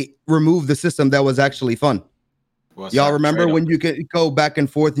 and they removed the system that was actually fun. Y'all remember when you could go back and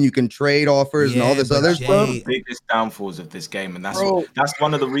forth and you can trade offers and all this other stuff? The biggest downfalls of this game, and that's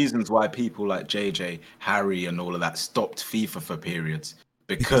one of the reasons why people like JJ, Harry, and all of that stopped FIFA for periods,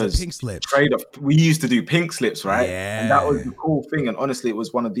 because pink slips. We used to do pink slips, right? Yeah. And that was the cool thing. And honestly, it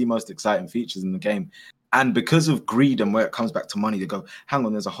was one of the most exciting features in the game. And because of greed and where it comes back to money, they go, hang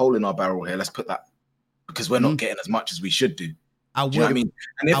on, there's a hole in our barrel here. Let's put that, because we're not getting as much as we should do. Do you know what I mean?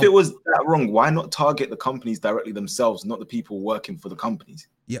 And if it was that wrong, why not target the companies directly themselves, not the people working for the companies?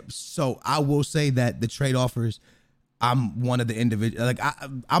 Yep. So I will say that the trade offers, I'm one of the individuals. Like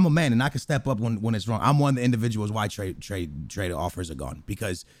I'm a man, and I can step up when it's wrong. I'm one of the individuals why trade offers are gone,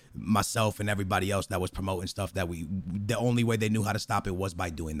 because myself and everybody else that was promoting stuff that the only way they knew how to stop it was by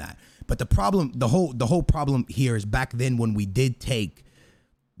doing that. But the problem, the whole problem here is back then when we did take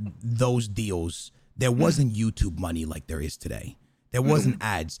those deals, there wasn't YouTube money like there is today. There wasn't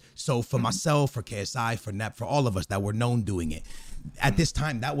ads. So for myself, for KSI, for Nep, for all of us that were known doing it, at this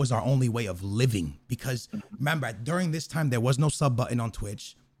time, that was our only way of living. Because remember, during this time, there was no sub button on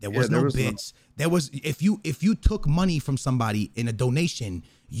Twitch. There was no bits. There was, if you took money from somebody in a donation,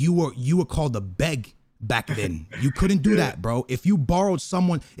 you were called a beg back then. You couldn't do that, bro. If you borrowed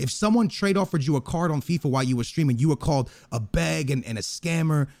if someone trade offered you a card on FIFA while you were streaming, you were called a beg and a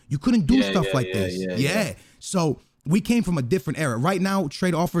scammer. You couldn't do stuff like this. Yeah. So we came from a different era. Right now,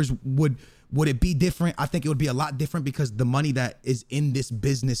 trade offers would it be different? I think it would be a lot different because the money that is in this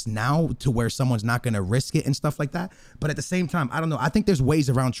business now to where someone's not going to risk it and stuff like that. But at the same time, I don't know. I think there's ways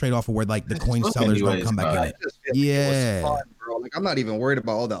around trade offer where like the coin sellers don't come back in it. Yeah. Fun, bro. Like I'm not even worried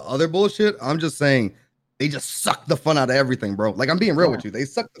about all the other bullshit. I'm just saying they just suck the fun out of everything, bro. Like I'm being real with you. They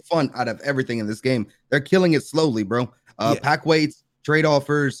suck the fun out of everything in this game. They're killing it slowly, bro. Pack weights, trade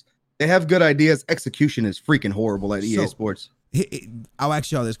offers. They have good ideas. Execution is freaking horrible at EA Sports. I'll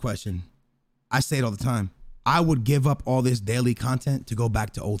ask y'all this question. I say it all the time. I would give up all this daily content to go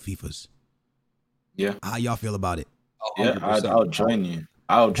back to old FIFAs. Yeah. How y'all feel about it? Yeah, I'll join you.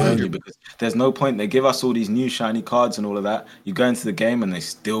 I'll join you because there's no point. They give us all these new shiny cards and all of that. You go into the game and they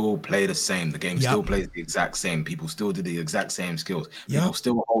still play the same. The game still plays the exact same. People still do the exact same skills. People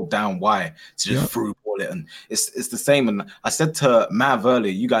still hold down Y to just through ball it. And it's the same. And I said to Mav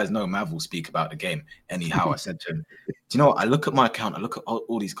earlier, you guys know Mav will speak about the game anyhow. I said to him, do you know what? I look at my account, I look at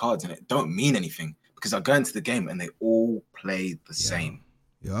all these cards and it don't mean anything because I go into the game and they all play the same.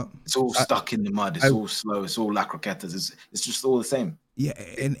 Yeah. It's all stuck in the mud. It's all slow. It's all lacroquetas. It's just all the same. Yeah,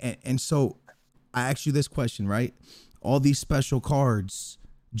 and so I asked you this question, right? All these special cards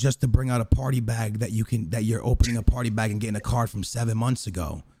just to bring out a party bag that you're opening a party bag and getting a card from 7 months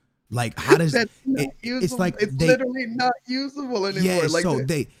ago. Like how does it's like it's literally not usable anymore. Yeah, like so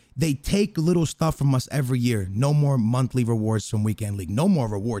they take little stuff from us every year. No more monthly rewards from Weekend League. No more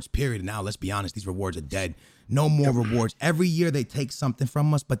rewards, period. Now, let's be honest, these rewards are dead. No more rewards. Every year they take something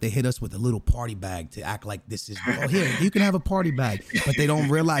from us, but they hit us with a little party bag to act like this is, oh, here, you can have a party bag. But they don't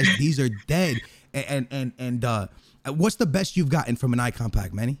realize these are dead. And what's the best you've gotten from an icon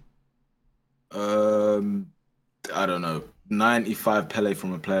pack, Manny? I don't know. 95 Pele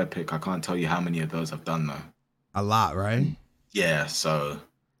from a player pick. I can't tell you how many of those I've done, though. A lot, right? Yeah, so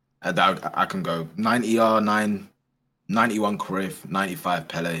I can go 90 R9, 91 Cruyff, 95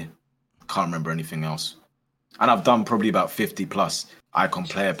 Pele. Can't remember anything else. And I've done probably about 50 plus icon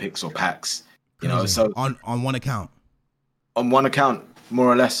player picks or packs, you know. So on one account. On one account, more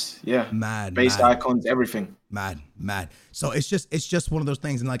or less, yeah. Based icons, everything. Mad. So it's just one of those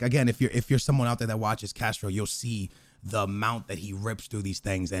things. And like again, if you're someone out there that watches Castro, you'll see the amount that he rips through these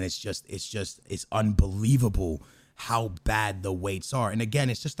things, and it's unbelievable how bad the weights are. And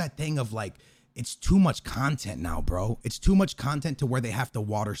again, it's just that thing of like, it's too much content now, bro. It's too much content to where they have to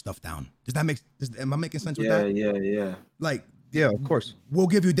water stuff down. Am I making sense with that? Yeah. Like, yeah, of course. We'll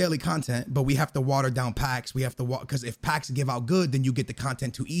give you daily content, but we have to water down packs. We have to because if packs give out good, then you get the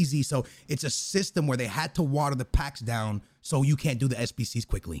content too easy. So it's a system where they had to water the packs down so you can't do the SBCs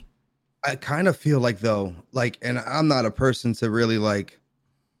quickly. I kind of feel like though, like, and I'm not a person to really like,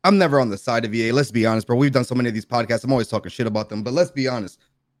 I'm never on the side of EA. Let's be honest, bro. We've done so many of these podcasts. I'm always talking shit about them, but let's be honest.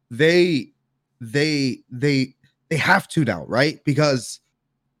 They have to now, right? Because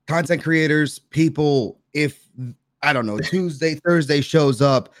content creators, people, if I don't know, Tuesday, Thursday shows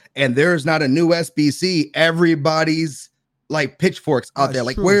up and there's not a new SBC, everybody's like pitchforks out there.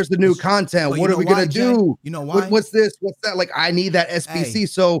 Like, where's the new content? What are we gonna do? You know why? What's this? What's that? Like, I need that SBC. Hey.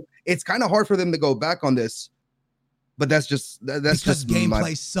 So it's kind of hard for them to go back on this. But that's just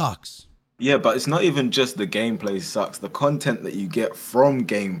gameplay sucks. Yeah, but it's not even just the gameplay sucks. The content that you get from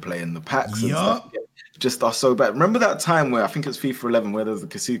gameplay and the packs and stuff just are so bad. Remember that time where I think it's FIFA 11 where there was the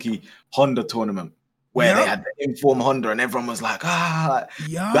Kazuki Honda tournament where they had the Inform Honda and everyone was like,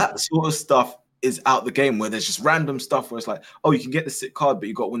 that sort of stuff is out the game, where there's just random stuff where it's like, oh, you can get the sick card, but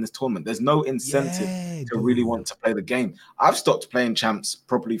you got to win this tournament. There's no incentive to really want to play the game. I've stopped playing champs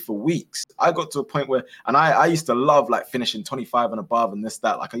properly for weeks. I got to a point where, and I used to love like finishing 25 and above and this,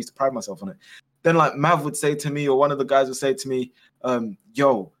 that. Like I used to pride myself on it. Then like Mav would say to me, or one of the guys would say to me,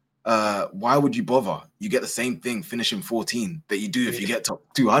 why would you bother? You get the same thing finishing 14 that you do if you get top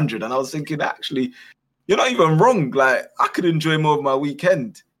 200. And I was thinking, actually, you're not even wrong. Like I could enjoy more of my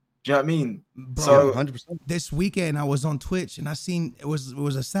weekend. Do you know what I mean? Bro, so 100%. This weekend I was on Twitch and I seen it was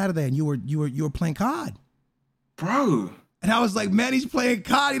a Saturday and you were playing COD, bro. And I was like, man, he's playing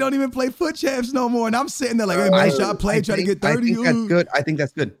COD. He don't even play foot champs no more. And I'm sitting there like, hey, man, should I play? Try to get 30. I think that's good. I think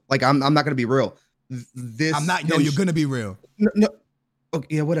that's good. Like I'm not gonna be real. I'm not. No, you're gonna be real. No.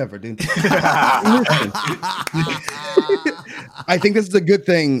 Okay, yeah, whatever, dude. I think this is a good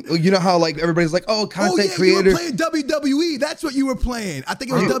thing. You know how like everybody's like, oh, content creators. You were playing WWE. That's what you were playing. I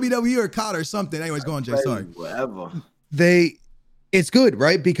think it was WWE or COD or something. Anyways, go on, Jay. Sorry. Whatever. It's good,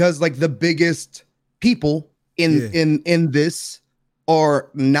 right? Because like the biggest people in this are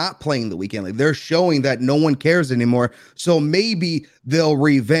not playing the weekend. Like they're showing that no one cares anymore. So maybe they'll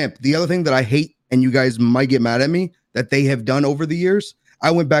revamp. The other thing that I hate, and you guys might get mad at me, that they have done over the years. I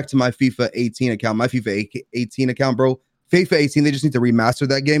went back to my FIFA 18 account, my FIFA 18 account, bro. FIFA 18, they just need to remaster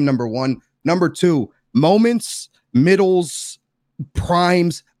that game, number one. Number two, moments, middles,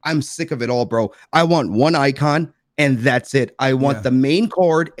 primes. I'm sick of it all, bro. I want one icon, and that's it. I want the main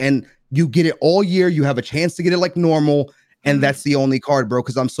card, and you get it all year. You have a chance to get it like normal, and that's the only card, bro,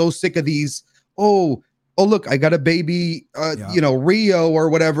 because I'm so sick of these, oh, look, I got a baby, Rio or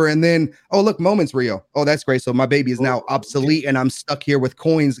whatever. And then, oh, look, moments Rio. Oh, that's great. So my baby is now obsolete and I'm stuck here with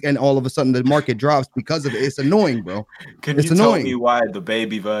coins. And all of a sudden the market drops because of it. It's annoying, bro. It's tell me why the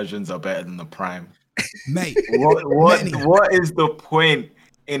baby versions are better than the prime? Mate, what is the point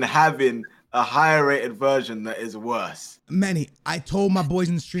in having a higher rated version that is worse? Manny, I told my boys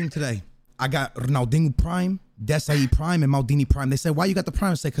in the stream today, I got Ronaldinho Prime, Desai Prime, and Maldini Prime. They said, why you got the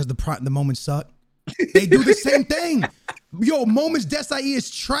Prime? I said, because the moments suck. They do the same thing. Yo, Moments Desai is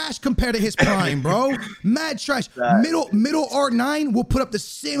trash compared to his prime, bro. Mad trash. Middle R9 will put up the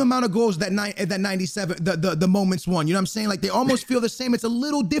same amount of goals that 97 the Moments one. You know what I'm saying? Like they almost feel the same. It's a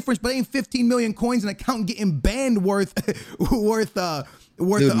little difference, but ain't 15 million coins in account getting banned worth the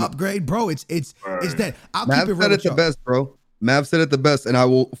upgrade, bro. It's that. I'll Mav keep it real said it the best, bro. Mav said it the best, and I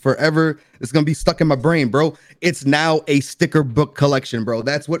will forever. It's gonna be stuck in my brain, bro. It's now a sticker book collection, bro.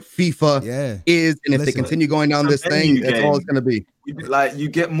 That's what FIFA is, and if they continue going down this thing, that's all it's gonna be. Like you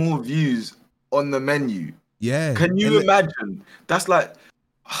get more views on the menu. Yeah. Can you imagine? That's like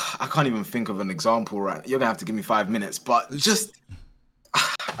I can't even think of an example. Right, you're gonna have to give me 5 minutes, but just.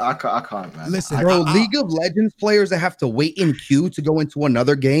 I can't, man. Listen, bro, League of Legends players that have to wait in queue to go into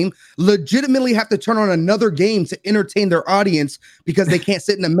another game legitimately have to turn on another game to entertain their audience because they can't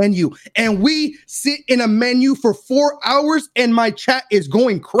sit in a menu. And we sit in a menu for 4 hours and my chat is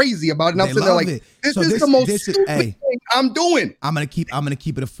going crazy about it. And I'm sitting there like, this is the most stupid thing I'm doing. I'm gonna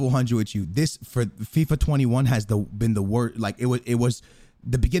keep it a 400 with you. This for FIFA 21 has been the worst. Like it was.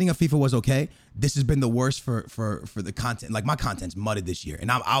 The beginning of FIFA was okay. This has been the worst for the content. Like my content's mudded this year,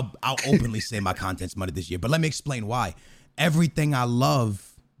 and I'll openly say my content's mudded this year. But let me explain why. Everything I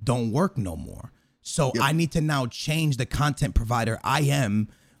love don't work no more. So I need to now change the content provider I am,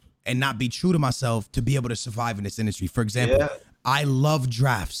 and not be true to myself to be able to survive in this industry. For example, I love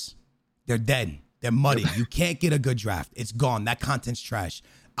drafts. They're dead. They're muddy. You can't get a good draft. It's gone. That content's trash.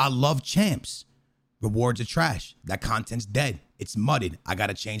 I love champs. Rewards are trash. That content's dead. It's mudded. I got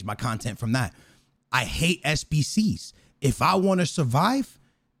to change my content from that. I hate SBCs. If I want to survive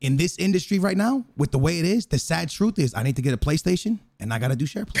in this industry right now, with the way it is, the sad truth is I need to get a PlayStation and I got to do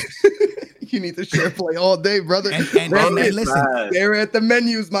share plays. You need to share play all day, brother. And listen, they're at the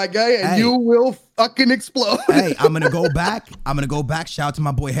menus, my guy, and you will fucking explode. Hey, I'm gonna go back. Shout out to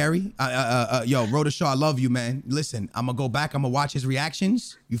my boy Harry. Yo, Rhoda Shaw, I love you, man. Listen, I'm gonna go back. I'm gonna watch his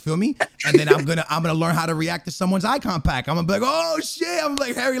reactions. You feel me? And then I'm gonna learn how to react to someone's icon pack. I'm gonna be like, oh shit. I'm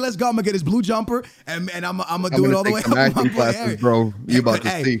like, Harry, let's go. I'm gonna get his blue jumper, and I'm gonna do it all the way up. My boy classes, Harry. Bro, you about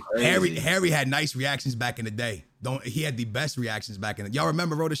to see? Harry had nice reactions back in the day. He had the best reactions back in the. Y'all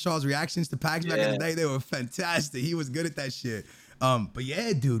remember Rhoda Shaw's reactions to packs back in the day? They were fantastic. He was good at that shit. But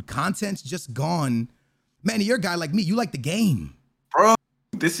yeah, dude, content's just gone. Man, you're a guy like me. You like the game, bro.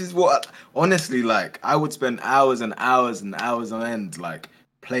 This is what honestly, like, I would spend hours and hours and hours on end, like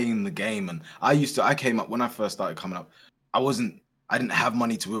playing the game. And I came up when I first started coming up. I didn't have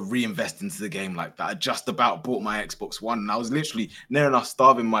money to reinvest into the game like that. I just about bought my Xbox One, and I was literally near enough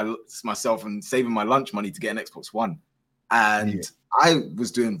starving myself and saving my lunch money to get an Xbox One. And I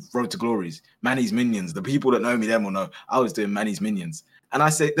was doing Road to Glories, Manny's Minions. The people that know me then will know I was doing Manny's Minions. And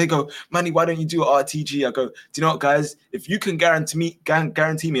they go, Manny, why don't you do RTG? I go, do you know what, guys? If you can guarantee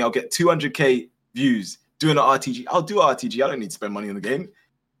me I'll get 200K views doing an RTG, I'll do RTG. I don't need to spend money on the game.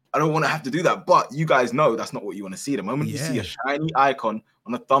 I don't want to have to do that. But you guys know that's not what you want to see. The moment you see a shiny icon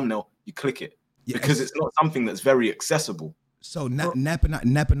on a thumbnail, you click it because it's not something that's very accessible. So Nep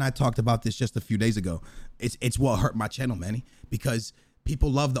and I talked about this just a few days ago. It's what hurt my channel, Manny, because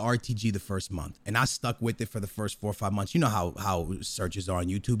people love the RTG the first month, and I stuck with it for the first 4 or 5 months. You know how searches are on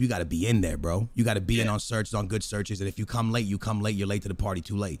YouTube. You got to be in there, bro. You got to be in on searches, on good searches, and if you come late, you come late. You're late to the party,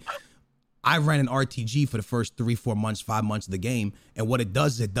 too late. I ran an RTG for the first 3, 4 months, 5 months of the game. And what it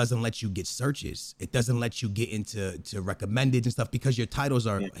does is it doesn't let you get searches. It doesn't let you get into recommended and stuff because your titles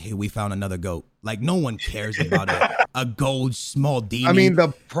are, hey, we found another GOAT. Like, no one cares about a gold small D. I mean, the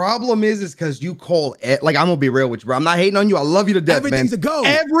problem is because you call it, like, I'm going to be real with you, bro. I'm not hating on you. I love you to death, Everything's man. a GOAT.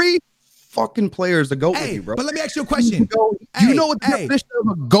 Every fucking player is a GOAT with you, bro. But let me ask you a question. You know what the definition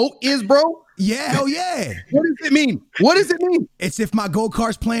of a GOAT is, bro? Yeah, hell yeah. What does it mean? What does it mean? It's if my gold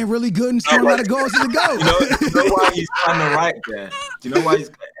card's playing really good and scoring a lot of goals, it's a GOAT. You know why he's kind of right there? Do you know why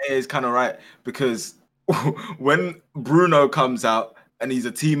he's kind of right? Because when Bruno comes out and he's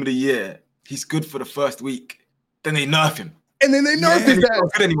a team of the year, he's good for the first week. Then they nerf him. And then they nerf his ass. He's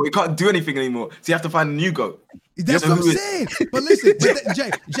not good anymore. He can't do anything anymore. So you have to find a new GOAT. That's what I'm saying. But listen,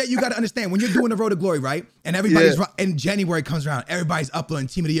 Jay, you got to understand, when you're doing the Road to Glory, right? And everybody's and January comes around, everybody's uploading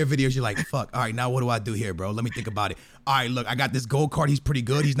Team of the Year videos. You're like, fuck, all right, now what do I do here, bro? Let me think about it. All right, look, I got this gold card. He's pretty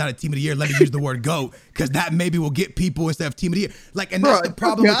good. He's not a Team of the Year. Let me use the word GOAT because that maybe will get people instead of Team of the Year. Like, and that's the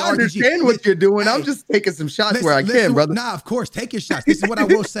problem with I understand what you're doing. I'm just taking some shots where I can, brother. Nah, of course, take your shots. This is what I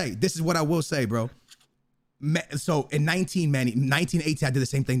will say. Bro. So in 1918, I did the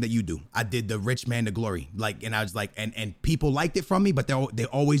same thing that you do. I did the rich man to glory. Like, and I was like, and people liked it from me, but they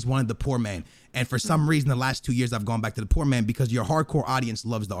always wanted the poor man. And for some reason, the last 2 years, I've gone back to the poor man because your hardcore audience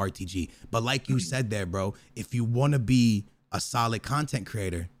loves the RTG. But like you said there, bro, if you want to be a solid content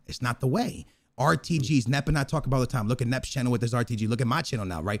creator, it's not the way. RTGs, Nep and I talk about all the time. Look at Nep's channel with his RTG. Look at my channel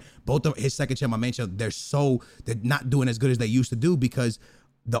now, right? Both of his second channel, my main channel, they're not doing as good as they used to do because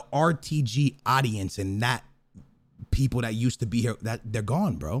the RTG audience and that people that used to be here, that they're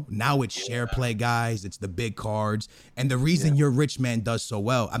gone, bro. Now it's share play guys, it's the big cards. And the reason your rich man does so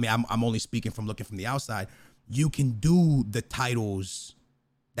well, I mean, I'm only speaking from looking from the outside. You can do the titles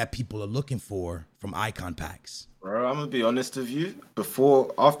that people are looking for from icon packs. Bro, I'm gonna be honest with you.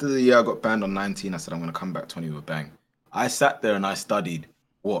 After the year I got banned on 19, I said I'm gonna come back 20 with a bang. I sat there and I studied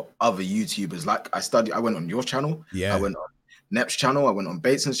what other YouTubers like. I went on your channel, I went on Nep's channel, I went on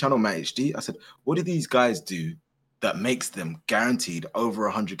Bateson's channel, Matt HD. I said, what do these guys do that makes them guaranteed over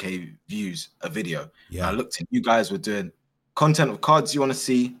 100K views a video? And I looked at you guys were doing content of cards you want to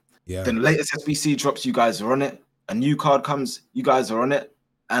see. Then the latest SBC drops, you guys are on it. A new card comes, you guys are on it.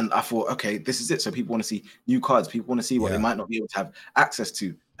 And I thought, okay, this is it. So people want to see new cards. People want to see what they might not be able to have access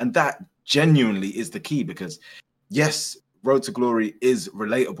to. And that genuinely is the key because, yes, Road to Glory is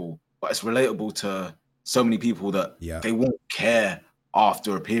relatable, but it's relatable to so many people that they won't care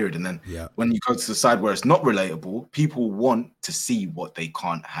after a period. And then when you go to the side where it's not relatable, people want to see what they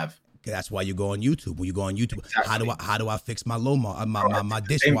can't have. That's why you go on YouTube. When you go on YouTube, exactly. How do I fix my my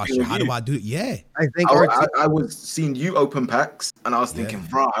dishwasher? How do I do it? Yeah, I think I was seeing you open packs, and I was thinking,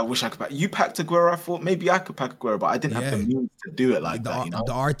 bro, I wish I could pack. You packed Aguero. I thought maybe I could pack Aguero, but I didn't have the means to do it like that. You know?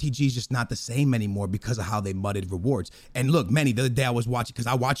 The RTG is just not the same anymore because of how they mudded rewards. And look, Manny, the other day I was watching because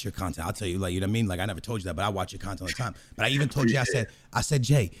I watch your content. I'll tell you, like, you know what I mean. Like, I never told you that, but I watch your content all the time. But I even told you, I said,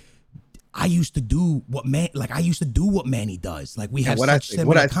 Jay, I used to do what Manny does. Like, we have such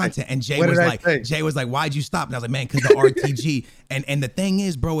similar content. And Jay was like, why'd you stop? And I was like, man, because the RTG. And the thing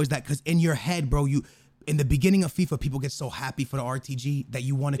is, bro, is that because in your head, bro, in the beginning of FIFA, people get so happy for the RTG that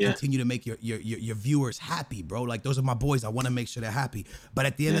you want to continue to make your viewers happy, bro. Like, those are my boys. I want to make sure they're happy. But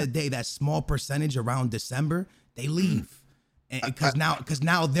at the end of the day, that small percentage around December, they leave. Because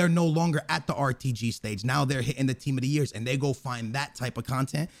now they're no longer at the RTG stage. Now they're hitting the Team of the Years, and they go find that type of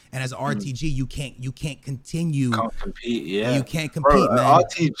content. And as an RTG, you can't continue. You can't compete. Yeah, you can't compete, man.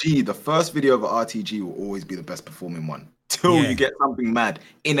 RTG, the first video of an RTG will always be the best performing one till you get something mad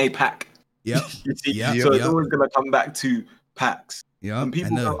in a pack. Yep. So it's always gonna come back to packs. Yeah. And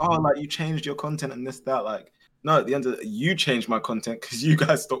people go, oh, like you changed your content and this, that, like. No, at the end of you changed my content because you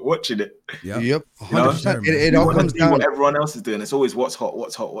guys stopped watching it. Yep. 100%. It all comes down to what everyone else is doing. It's always what's hot.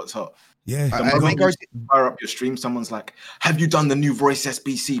 Yeah. I think you fire up your stream, someone's like, have you done the new Voice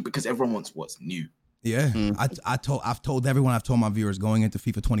SBC? Because everyone wants what's new. Yeah, I've told everyone, I've told my viewers going into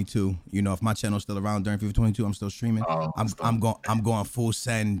FIFA 22, you know, if my channel's still around during FIFA 22, I'm still streaming. I'm going full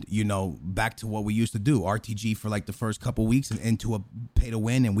send, you know, back to what we used to do, RTG for like the first couple weeks and into a pay to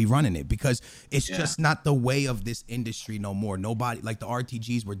win, and we running it because it's just not the way of this industry no more. Nobody, like, the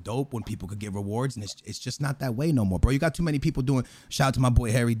RTGs were dope when people could get rewards, and it's just not that way no more, bro. You got too many people doing, shout out to my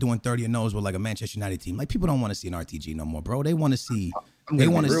boy Harry, doing 30 and 0s with like a Manchester United team. Like, people don't want to see an RTG no more, bro. They want to see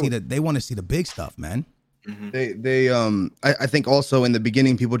the big stuff, man. I think also in the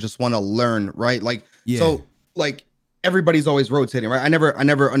beginning people just want to learn, right? Like, so like everybody's always rotating, right? I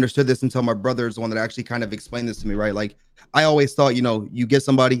never understood this until my brother is the one that actually kind of explained this to me, right? Like, I always thought, you know, you get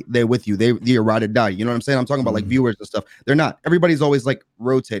somebody, they're with you, they're ride or die. You know what I'm saying? I'm talking about like viewers and stuff. They're not. Everybody's always like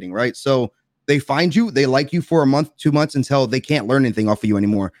rotating, right? So they find you, they like you for a month, 2 months until they can't learn anything off of you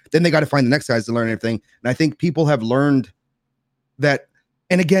anymore. Then they got to find the next guys to learn everything. And I think people have learned that.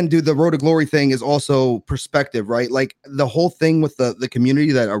 And again, dude, the Road to Glory thing is also perspective, right? Like, the whole thing with the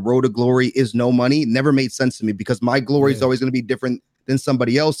community that a Road to Glory is no money never made sense to me, because my glory is always going to be different than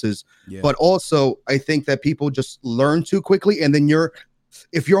somebody else's. But also, I think that people just learn too quickly, and then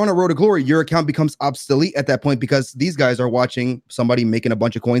if you're on a Road to Glory, your account becomes obsolete at that point, because these guys are watching somebody making a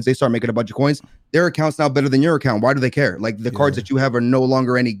bunch of coins. They start making a bunch of coins. Their account's now better than your account. Why do they care? Like, the cards that you have are no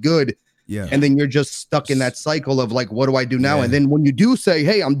longer any good. Yeah. And then you're just stuck in that cycle of like, what do I do now? And then when you do say,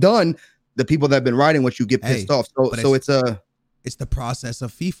 hey, I'm done, the people that have been riding with you get pissed off. So it's the process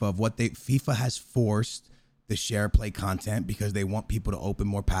of FIFA, of what FIFA has forced the share play content, because they want people to open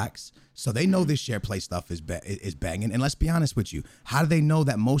more packs. So they know this share play stuff is banging. And let's be honest with you, how do they know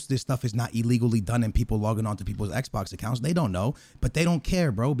that most of this stuff is not illegally done and people logging onto people's Xbox accounts? They don't know, but they don't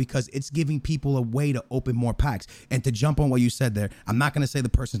care, bro, because it's giving people a way to open more packs. And to jump on what you said there, I'm not going to say the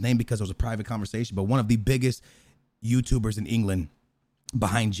person's name because it was a private conversation, but one of the biggest YouTubers in England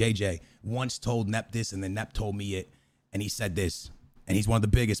behind JJ once told Nep this, and then Nep told me it, and he said this, and he's one of the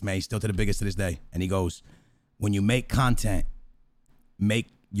biggest, man. He's still to the biggest to this day. And he goes, when you make content,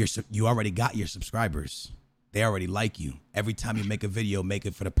 you already got your subscribers. They already like you. Every time you make a video, make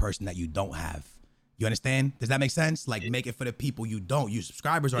it for the person that you don't have. You understand? Does that make sense? Like, make it for the people you don't. Your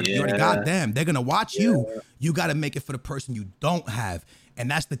subscribers you already got them. They're gonna watch you. You got to make it for the person you don't have. And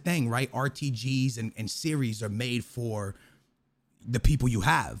that's the thing, right? RTGs and series are made for the people you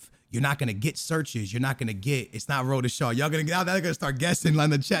have. You're not gonna get searches. You're not gonna get. It's not Road to Shaw. Y'all gonna get out. They're gonna start guessing on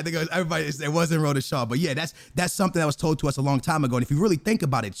the chat. They go, everybody. It wasn't Road to Shaw. But yeah, that's something that was told to us a long time ago. And if you really think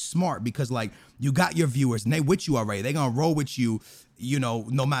about it, it's smart, because like, you got your viewers and they with you already. They gonna roll with you, you know,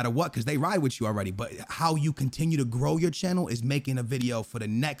 no matter what, because they ride with you already. But how you continue to grow your channel is making a video for the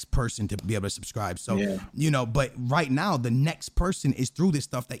next person to be able to subscribe. So you know, but right now the next person is through this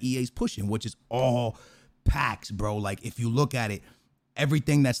stuff that EA's pushing, which is all packs, bro. Like, if you look at it,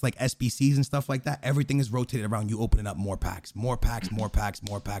 everything that's like SBCs and stuff like that, everything is rotated around you opening up more packs. And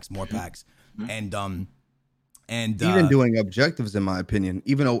even doing objectives, in my opinion,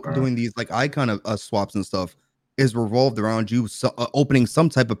 even doing these like icon of swaps and stuff is revolved around you opening some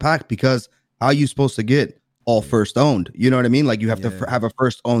type of pack, because how are you supposed to get all first owned? You know what I mean? Like, you have to have a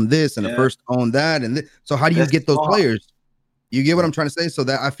first own this and a first own that, and so how do you get those players? You get what I'm trying to say? So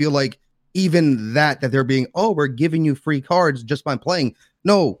that I feel like even that they're being, we're giving you free cards just by playing.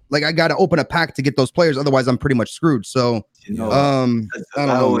 No, like, I got to open a pack to get those players. Otherwise, I'm pretty much screwed. So, I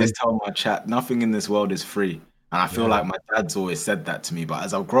always tell my chat, nothing in this world is free. And I feel like my dad's always said that to me. But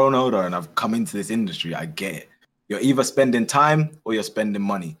as I've grown older and I've come into this industry, I get it. You're either spending time or you're spending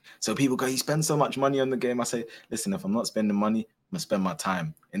money. So people go, you spend so much money on the game. I say, listen, if I'm not spending money, I'm gonna spend my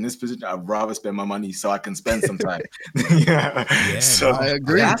time. In this position, I'd rather spend my money so I can spend some time. So I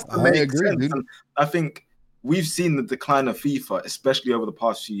agree. Dude. I think we've seen the decline of FIFA, especially over the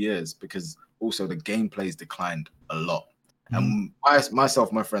past few years, because also the gameplay's declined a lot. And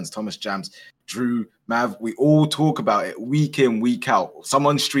myself, my friends, Thomas Jams, Drew, Mav, we all talk about it week in, week out.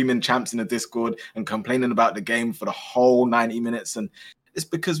 Someone streaming champs in the Discord and complaining about the game for the whole 90 minutes. And it's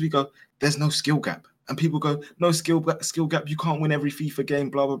because we go, there's no skill gap. And people go, no skill gap. You can't win every FIFA game,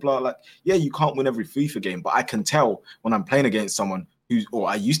 blah, blah, blah. Like, yeah, you can't win every FIFA game, but I can tell when I'm playing against someone or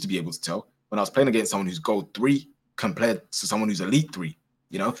I used to be able to tell when I was playing against someone who's gold 3 compared to someone who's elite 3.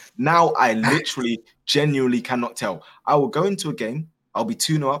 You know, now I literally genuinely cannot tell. I will go into a game, I'll be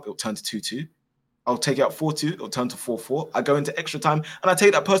 2-0 up, it'll turn to 2-2. I'll take it out 4-2, it'll turn to 4-4. I go into extra time and I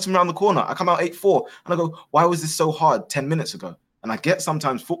take that person around the corner. I come out 8-4 and I go, why was this so hard 10 minutes ago? And I get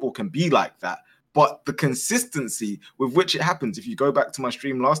sometimes football can be like that, but the consistency with which it happens, if you go back to my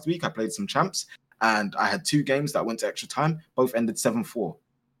stream last week, I played some champs and I had 2 games that went to extra time, both ended 7-4.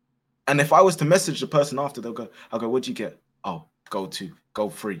 And if I was to message the person after, I'll go, what'd you get? Oh, gold 2,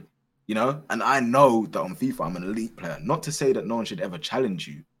 gold 3. you know? And I know that on FIFA, I'm an elite player. Not to say that no one should ever challenge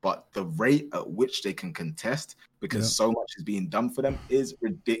you, but the rate at which they can contest, because so much is being done for them, is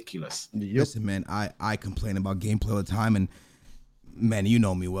ridiculous. Listen, man, I complain about gameplay all the time, and man, you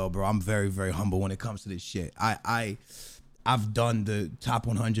know me well, bro. I'm very, very humble when it comes to this shit. I've done the top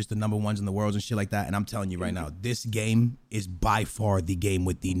 100s, the number ones in the world and shit like that, and I'm telling you right now, this game is by far the game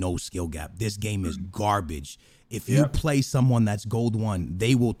with the no skill gap. This game is garbage. If you play someone that's gold 1,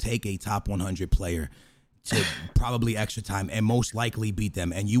 they will take a top 100 player to probably extra time and most likely beat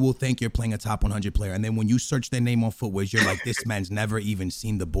them. And you will think you're playing a top 100 player. And then when you search their name on Footwiz, you're like, this man's never even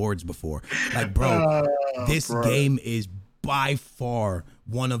seen the boards before. Like, bro, this game is by far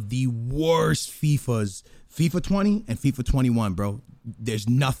one of the worst FIFAs. FIFA 20 and FIFA 21, bro. There's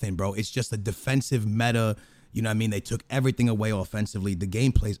nothing, bro. It's just a defensive meta. You know what I mean? They took everything away offensively. The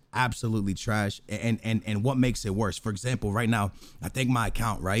gameplay's absolutely trash. And what makes it worse? For example, right now, I think my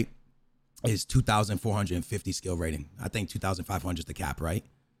account, right, is 2,450 skill rating. I think 2,500 is the cap, right?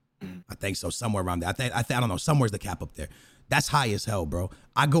 I think so, somewhere around there. I don't know, somewhere's the cap up there. That's high as hell, bro.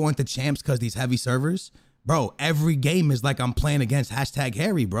 I go into champs because these heavy servers, bro, every game is like I'm playing against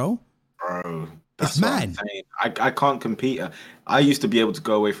 #Harry, bro. Bro, that's mad. I can't compete. I used to be able to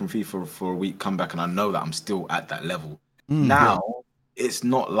go away from FIFA for a week, come back, and I know that I'm still at that level. Now, it's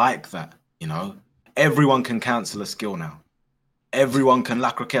not like that, you know? Everyone can cancel a skill now. Everyone can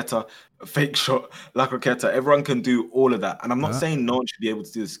La Croqueta, fake shot, La Croqueta. Everyone can do all of that. And I'm not saying no one should be able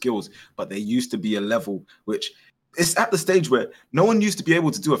to do the skills, but there used to be a level which it's at the stage where no one used to be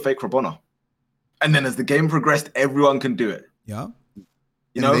able to do a fake Rabona. And then as the game progressed, everyone can do it. Yeah.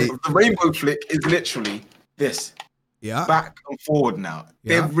 You know, the rainbow flick is literally this. Yeah. Back and forward now.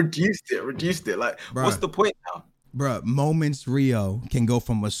 Yeah. They've reduced it. Like, what's the point now? Bruh, Moments Rio can go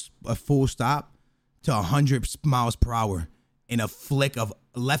from a full stop to 100 miles per hour in a flick of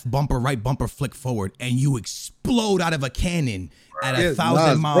left bumper, right bumper, flick forward, and you explode out of a cannon at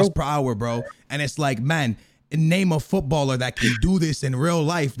 1,000 miles per hour, bro. And it's like, man, name a footballer that can do this in real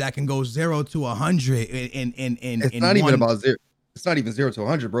life that can go 0 to 100 It's not even about zero. It's not even 0 to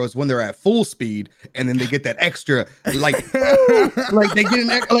 100, bro. It's when they're at full speed and then they get that extra, like they get an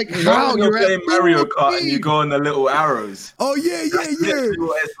extra, like, wow, you're playing Mario Kart and you go on the little arrows. Oh, yeah.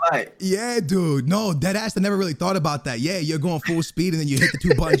 What it's like. Yeah, dude. No, dead ass. I never really thought about that. Yeah, you're going full speed and then you hit the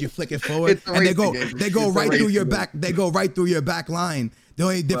 2 buttons, you flick it forward, and they go right through your back. They go right through your back line. The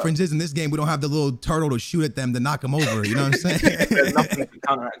only difference is in this game, we don't have the little turtle to shoot at them to knock them over. You know what I'm saying? There's nothing to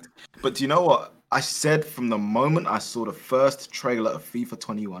counteract. But do you know what? I said from the moment I saw the first trailer of FIFA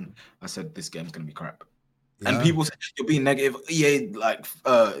 21, I said, this game's going to be crap. Yeah. And people said, you're being negative. EA, like,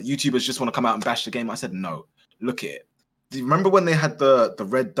 YouTubers just want to come out and bash the game. I said, no, look at it. Do you remember when they had the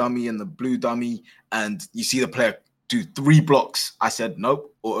red dummy and the blue dummy and you see the player do 3 blocks? I said,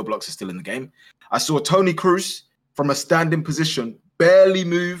 nope, auto blocks are still in the game. I saw Toni Kroos from a standing position, barely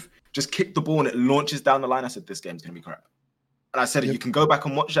move, just kick the ball and it launches down the line. I said, this game's going to be crap. And I said, you can go back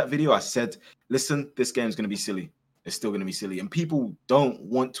and watch that video. I said, listen, this game's going to be silly. It's still going to be silly. And people don't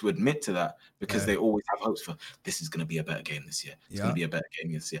want to admit to that because they always have hopes for this is going to be a better game this year. It's going to be a better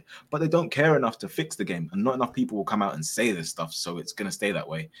game this year. But they don't care enough to fix the game. And not enough people will come out and say this stuff. So it's going to stay that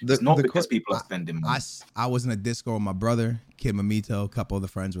way. It's not because people are spending money. I was in a Discord with my brother, Kid Mamito, a couple of the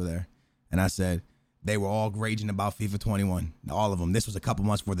friends were there. And I said, they were all raging about FIFA 21. All of them. This was a couple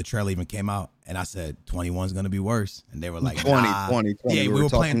months before the trailer even came out. And I said, 21's going to be worse. And they were like, 20. Yeah, we were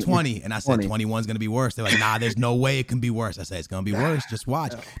playing 20. And I said, 21's going to be worse. They're like, nah, there's no way it can be worse. I said, it's going to be worse. Just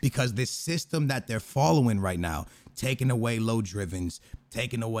watch. Because this system that they're following right now, taking away low drivens,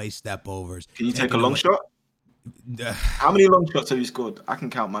 taking away step overs. Can you take a long shot? How many long shots have you scored? I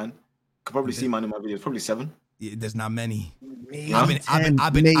can count mine. You can probably see mine in my videos. Probably 7. There's not many. Maybe 10,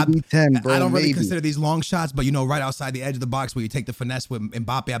 bro. I don't really consider these long shots, but right outside the edge of the box where you take the finesse with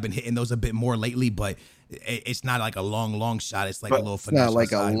Mbappe, I've been hitting those a bit more lately, but it's not like a long shot. It's like a little finesse. It's not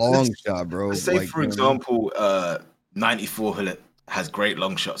like a long shot, bro. Let's say, for example, 94 Hullet has great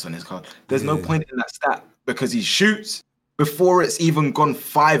long shots on his card. There's no point in that stat because he shoots before it's even gone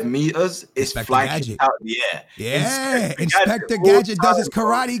 5 meters. It's flying out in the air. Yeah, Inspector Gadget does his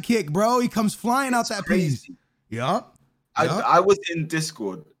karate kick, bro. He comes flying out that piece. Yeah. I was in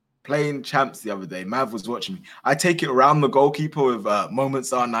Discord playing champs the other day. Mav was watching me. I take it around the goalkeeper with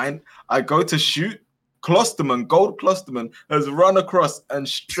Moments R9. I go to shoot. Gold Klosterman has run across and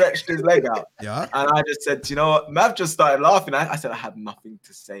stretched his leg out. Yeah. And I just said, you know what? Mav just started laughing. I said I had nothing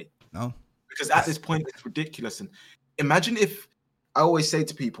to say. No. Because at this point, it's ridiculous. And imagine if, I always say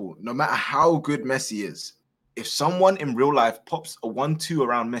to people, no matter how good Messi is, if someone in real life pops a 1-2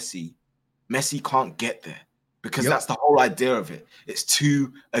 around Messi, Messi can't get there. because that's the whole idea of it. It's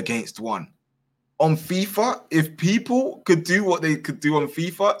 2 against 1. On FIFA, if people could do what they could do on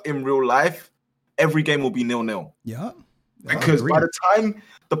FIFA in real life, every game will be 0-0. Yeah. Because by the time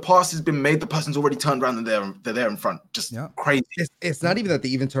the pass has been made, the person's already turned around and they're there in front. Just crazy. It's not even that they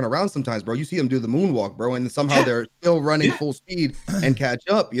even turn around sometimes, bro. You see them do the moonwalk, bro, and somehow they're still running full speed and catch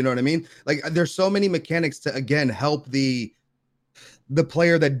up. You know what I mean? Like, there's so many mechanics to, again, help the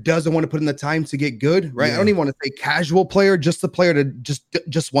player that doesn't want to put in the time to get good, right? I don't even want to say casual player, just the player that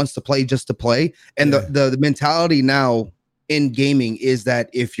just wants to play just to play. And the mentality now in gaming is that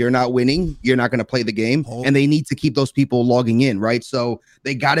if you're not winning, you're not going to play the game, and they need to keep those people logging in, right? So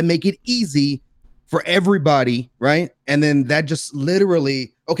they got to make it easy for everybody, right? And then that just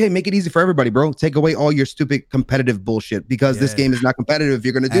literally, okay, make it easy for everybody, bro. Take away all your stupid competitive bullshit, because this game is not competitive if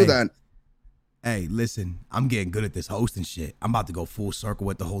you're going to do that. Hey, listen, I'm getting good at this hosting shit. I'm about to go full circle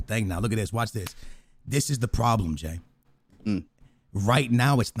with the whole thing now. Look at this. Watch this. This is the problem, Jay. Right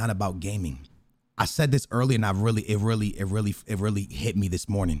now, it's not about gaming. I said this earlier, and it really hit me this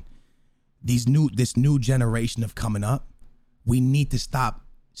morning. This new generation of coming up, we need to stop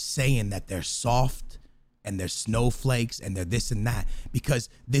saying that they're soft and they're snowflakes and they're this and that, because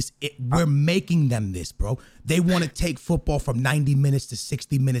we're making them this, bro. They want to take football from 90 minutes to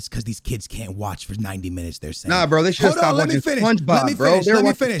 60 minutes because these kids can't watch for 90 minutes, they're saying. Nah, bro, they should stop watching SpongeBob, bro. Let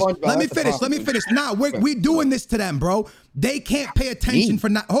me finish. Nah, we doing this to them, bro. They can't pay attention for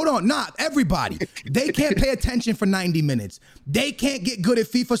everybody. They can't pay attention for 90 minutes. They can't get good at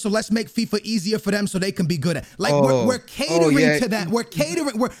FIFA, so let's make FIFA easier for them so they can be good at. Like, we're catering to that. We're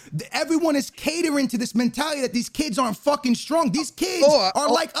catering. Everyone is catering to this mentality that these kids aren't fucking strong. These kids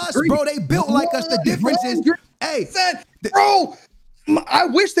are like us, bro. They built like us. The difference is, bro, I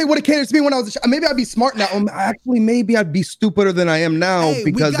wish they would have catered to me when I was a child. Maybe I'd be smart now. Actually, maybe I'd be stupider than I am now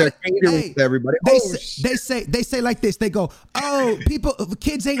because they're catering to everybody. They say like this. They go,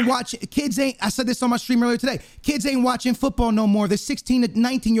 kids ain't watching. I said this on my stream earlier today. Kids ain't watching football no more. The 16 to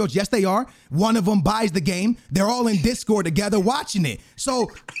 19-year-olds, yes, they are. One of them buys the game. They're all in Discord together watching it. So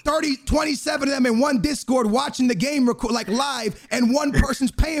 27 of them in one Discord watching the game like live, and one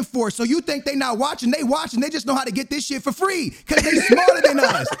person's paying for it. So you think they not watching? They watching. They just know how to get this shit for free because they smarter than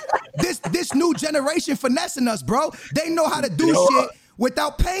us. This new generation finessing us, bro. They know how to do shit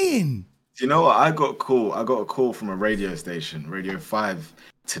without paying. You know what? I got a call from a radio station, Radio 5,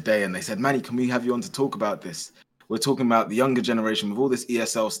 today, and they said, Manny, can we have you on to talk about this? We're talking about the younger generation with all this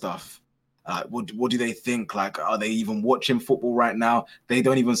ESL stuff. What do they think? Like, are they even watching football right now? They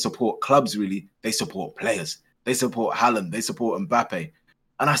don't even support clubs, really. They support players. They support Haaland. They support Mbappe.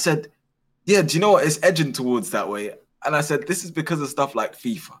 And I said, yeah, do you know what? It's edging towards that way. And I said, this is because of stuff like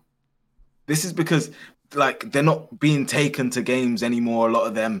FIFA. This is because, like, they're not being taken to games anymore. A lot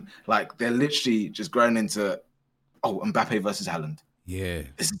of them, like, they're literally just growing into, Mbappe versus Haaland. Yeah.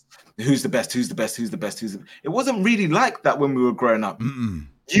 Who's the best? It wasn't really like that when we were growing up. Mm-mm.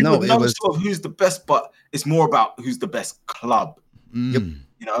 You would know sort of who's the best, but it's more about who's the best club. Yep.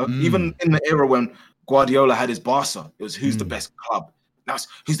 You know, even in the era when Guardiola had his Barca, it was who's the best club. Now it's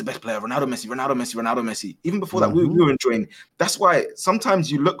who's the best player? Ronaldo, Messi. Even before that, we were enjoying. That's why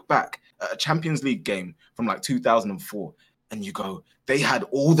sometimes you look back at a Champions League game from like 2004 and you go, they had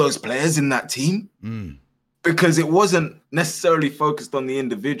all those players in that team. Because it wasn't necessarily focused on the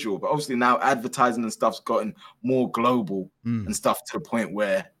individual, but obviously now advertising and stuff's gotten more global and stuff to the point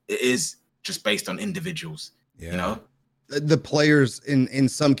where it is just based on individuals. You know, the players in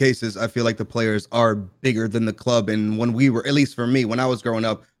some cases, I feel like the players are bigger than the club. And when we were, at least for me, when I was growing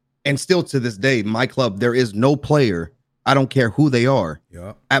up, and still to this day, my club, there is no player, I don't care who they are,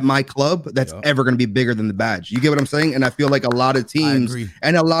 at my club that's ever going to be bigger than the badge. You get what I'm saying? And I feel like a lot of teams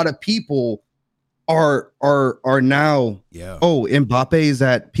and a lot of people are now, Mbappe is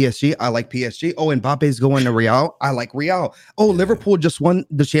at PSG. I like PSG. Mbappe is going to Real. I like Real. Liverpool just won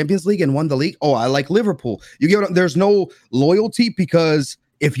the Champions League and won the league. I like Liverpool. You get there's no loyalty, because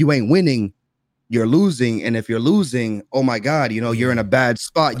if you ain't winning, you're losing. And if you're losing, oh my God, you're in a bad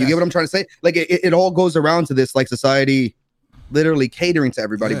spot. You get what I'm trying to say? Like it all goes around to this, like society literally catering to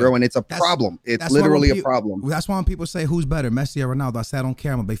everybody, bro. And it's a problem. It's literally a problem. That's why when people say who's better, Messi or Ronaldo, I say I don't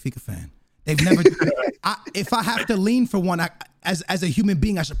care. I'm a Benfica fan. They've never. If I have to lean for one, as a human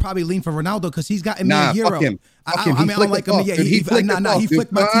being, I should probably lean for Ronaldo because he's gotten me a Euro. Fuck him. I don't like him. Yeah, he flicked my team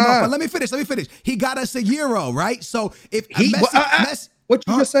off. But let me finish. He got us a Euro, right? So if what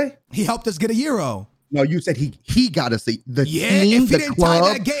did you just say? He helped us get a Euro. No, you said he got to see the if team, he the didn't club.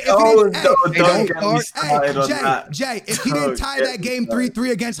 tie that game, Jay, if he didn't tie that game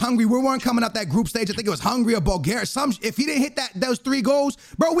 3-3 against Hungary, we weren't coming out that group stage. I think it was Hungary or Bulgaria. If he didn't hit those 3 goals,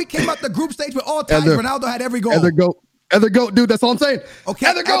 bro, we came out the group stage with all ties. Ronaldo had every goal. Other goat, dude. That's all I'm saying.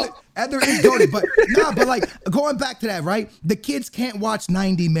 Okay, Ether is goated, but like going back to that, right? The kids can't watch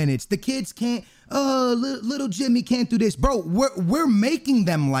 90 minutes. The kids can't. Little Jimmy can't do this, bro. We're making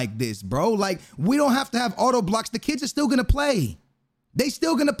them like this, bro. Like we don't have to have auto blocks. The kids are still gonna play. They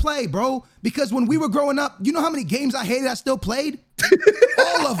still gonna play, bro. Because when we were growing up, you know how many games I hated I still played?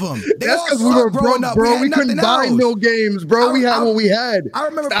 All of them. That's because we were broke, bro. We couldn't buy no games, bro. We had what we had. I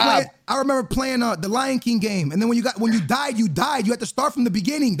remember playing the Lion King game, and then when you died. You had to start from the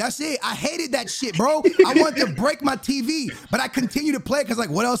beginning. That's it. I hated that shit, bro. I wanted to break my TV, but I continued to play because like,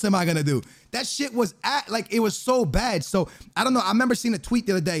 what else am I gonna do? That shit was it was so bad. So I don't know. I remember seeing a tweet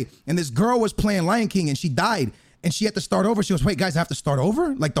the other day, and this girl was playing Lion King, and she died. And she had to start over. She was, wait, guys, I have to start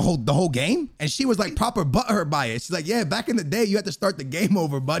over? Like the whole game? And she was like proper butthurt by it. She's like, yeah, back in the day, you had to start the game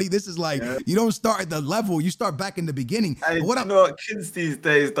over, buddy. This is like, you don't start at the level. You start back in the beginning. Hey, you know what kids these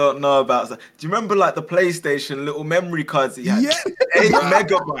days don't know about? Do you remember like the PlayStation little memory cards that you had? Yeah. 8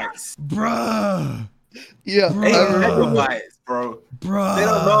 megabytes. Bruh. Yeah. 8 megabytes, bro. Bruh. They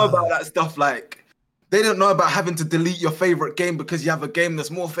don't know about that stuff like... They don't know about having to delete your favorite game because you have a game that's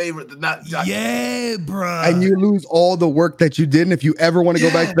more favorite than that. Yeah, bro. And you lose all the work that you did. And if you ever want to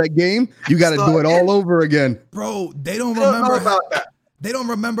go back to that game, you got to do it all over again. Bro, they don't remember about that. They don't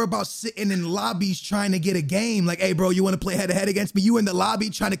remember about sitting in lobbies trying to get a game. Like, hey, bro, you want to play head-to-head against me? You in the lobby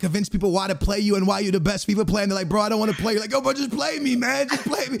trying to convince people why to play you and why you're the best FIFA player. And they're like, bro, I don't want to play. You're like, yo, bro, just play me, man. Just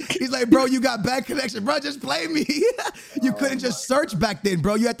play me. He's like, bro, you got bad connection. Bro, just play me. You couldn't just search back then,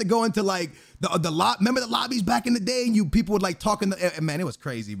 bro. You had to go into like remember the lobbies back in the day? And people would like talk in the, man, it was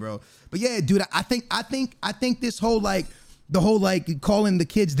crazy, bro. But yeah, dude, I think this whole like, the whole like calling the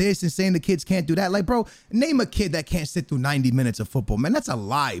kids this and saying the kids can't do that. Like, bro, name a kid that can't sit through 90 minutes of football, man. That's a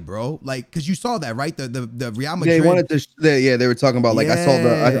lie, bro. Like, cause you saw that, right? The Real Madrid. They were talking about like, I saw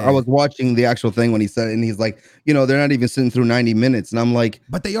I was watching the actual thing when he said it, and he's like, you know, they're not even sitting through 90 minutes. And I'm like,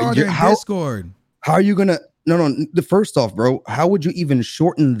 but they are, they're in Discord. How are you gonna, no, the first off, bro, how would you even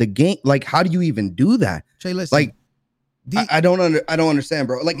shorten the game? Like, how do you even do that? Jay, listen. Like, I don't understand,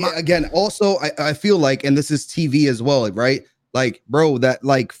 bro. Like, again, also, I feel like, and this is TV as well, right? Like, bro, that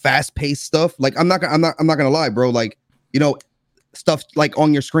like fast paced stuff. Like, I'm not gonna lie, bro. Like, you know, stuff like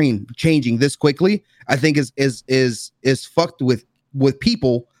on your screen changing this quickly, I think is fucked with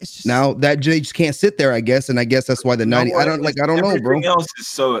people now that they just can't sit there, I guess. And I guess that's why the 90. I don't know, bro. Everything else is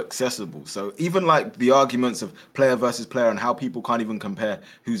so accessible. So even like the arguments of player versus player and how people can't even compare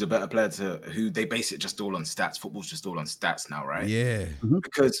who's a better player to who, they base it just all on stats. Football's just all on stats now, right? Yeah.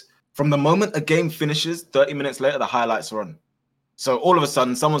 Because from the moment a game finishes, 30 minutes later, the highlights are on. So all of a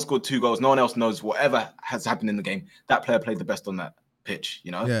sudden, someone scored 2 goals. No one else knows whatever has happened in the game. That player played the best on that pitch,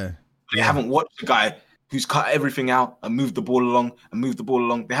 you know? Yeah. They haven't watched the guy who's cut everything out and moved the ball along.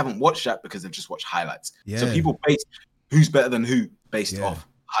 They haven't watched that because they've just watched highlights. Yeah. So people base who's better than who based off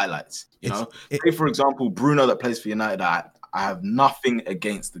highlights. You know, say for example, Bruno that plays for United. I have nothing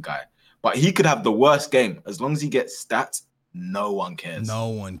against the guy, but he could have the worst game as long as he gets stats. No one cares. No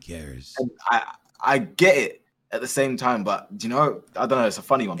one cares. And I get it at the same time, but you know, I don't know. It's a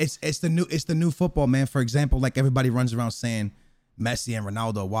funny one. It's the new football, man. For example, like everybody runs around saying Messi and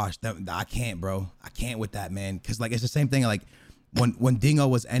Ronaldo washed. I can't, bro. I can't with that, man. Because like it's the same thing. Like when Dingo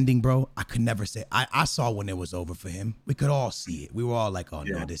was ending, bro, I could never say. I saw when it was over for him. We could all see it. We were all like, oh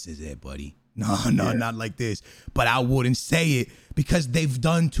no, this is it, buddy. No, not like this. But I wouldn't say it because they've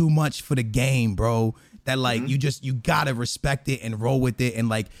done too much for the game, bro. That like you gotta respect it and roll with it and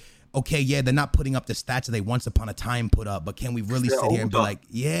like. Okay, yeah, they're not putting up the stats that they once upon a time put up, but can we really sit here and be like,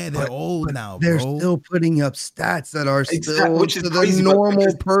 yeah, they're old now, bro. They're still putting up stats that are still which is to crazy, the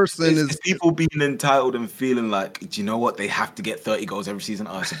normal person. Is people being entitled and feeling like, do you know what? They have to get 30 goals every season.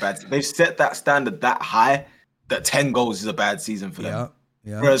 Oh, it's a bad season. They've set that standard that high that 10 goals is a bad season for them.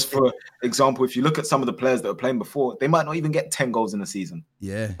 Yeah. Whereas, for example, if you look at some of the players that were playing before, they might not even get 10 goals in a season.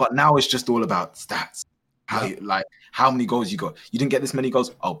 Yeah. But now it's just all about stats. How many goals you got? You didn't get this many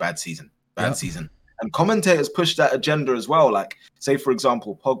goals. Oh, bad season. Bad season. And commentators push that agenda as well. Like, say, for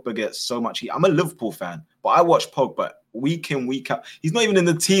example, Pogba gets so much heat. I'm a Liverpool fan, but I watch Pogba week in, week out. He's not even in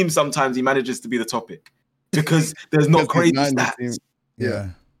the team sometimes. He manages to be the topic because there's not crazy stats. Yeah.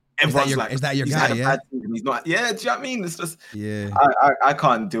 everyone's is that your guy? Yeah, he's not. Yeah, do you know what I mean? It's just I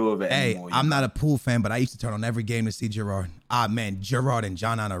can't deal with it anymore. I'm not a pool fan, but I used to turn on every game to see Gerard. Man, Gerard and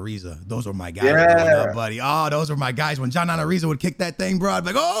John Anariza, those were my guys growing up, buddy. Oh, those were my guys. When John Anariza would kick that thing, bro, I'd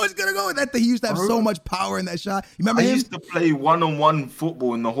be like, oh, it's gonna go. That thing, he used to have so much power in that shot. You remember him? I used to play one-on-one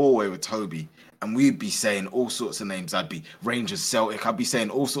football in the hallway with Toby, and we'd be saying all sorts of names. I'd be Rangers, Celtic. I'd be saying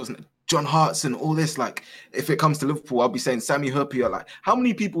all sorts of John Hartson, all this. Like, if it comes to Liverpool, I'll be saying Sammy Huppier. Like, how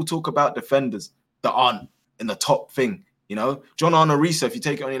many people talk about defenders that aren't in the top thing? You know, John Arnorisa. If you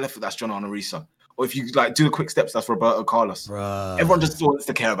take it on your left foot, that's John Arnorisa. Or if you like do the quick steps, that's Roberto Carlos. Bruh. Everyone just wants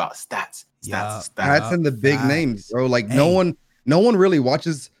to care about stats. Stats and the big names, bro. Like no one really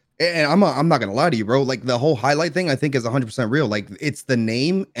watches. And I'm not gonna lie to you, bro. Like the whole highlight thing, I think is 100% real. Like it's the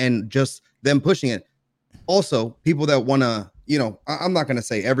name and just them pushing it. Also, people that wanna, you know, I'm not gonna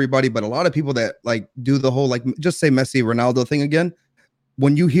say everybody, but a lot of people that like do the whole like just say Messi, Ronaldo thing again.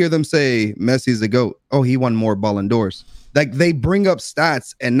 When you hear them say Messi's the GOAT, oh, he won more Ballon d'Ors. Like they bring up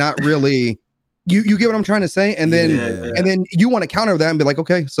stats and not really. You get what I'm trying to say, and then and then you want to counter that and be like,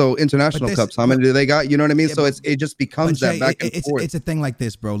 okay, so international cups, how many do they got? You know what I mean? So it just becomes that back and forth. It's a thing like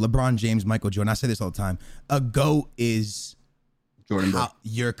this, bro. LeBron James, Michael Jordan. I say this all the time. A GOAT is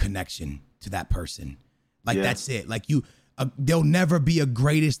your connection to that person. Like that's it. Like there'll never be a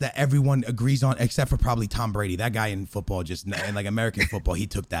greatest that everyone agrees on, except for probably Tom Brady. That guy in football, in like American football, he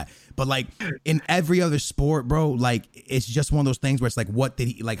took that. But like in every other sport, bro, like it's just one of those things where it's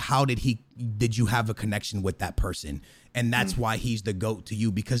like, how did you have a connection with that person? And that's why he's the GOAT to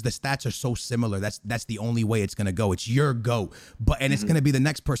you, because the stats are so similar. That's the only way it's gonna go. It's your GOAT, and it's gonna be the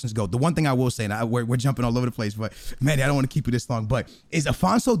next person's GOAT. The one thing I will say, and we're jumping all over the place, but Manny, I don't want to keep you this long. But is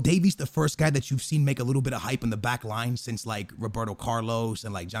Alphonso Davies the first guy that you've seen make a little bit of hype in the back line since like Roberto Carlos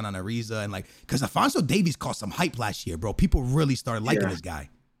and like John Anariza and like, because Alphonso Davies caused some hype last year, bro. People really started liking this guy.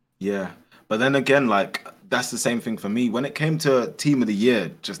 Yeah, but then again, like that's the same thing for me. When it came to Team of the Year,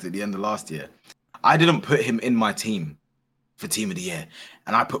 just at the end of last year, I didn't put him in my team for Team of the Year,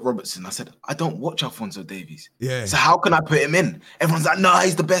 and I put Robertson. I said, I don't watch Alphonso Davies. Yeah. So how can I put him in? Everyone's like, no,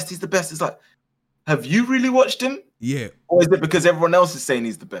 he's the best. He's the best. It's like, have you really watched him? Yeah. Or is it because everyone else is saying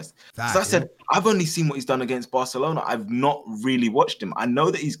he's the best? So I said, I've only seen what he's done against Barcelona. I've not really watched him. I know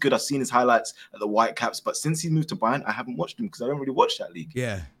that he's good. I've seen his highlights at the Whitecaps, but since he moved to Bayern, I haven't watched him because I don't really watch that league.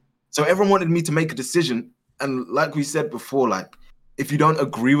 Yeah. So everyone wanted me to make a decision. And like we said before, like, if you don't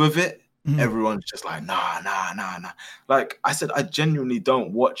agree with it, everyone's just like, nah. Like I said, I genuinely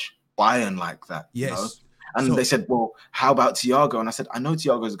don't watch Bayern like that. Yes. You know? And they said, well, how about Thiago? And I said, I know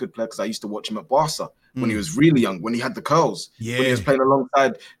Thiago is a good player because I used to watch him at Barca when he was really young, when he had the curls, when he was playing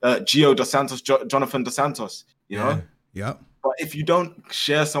alongside Gio Dos Santos, Jonathan Dos Santos, you know? Yeah. But if you don't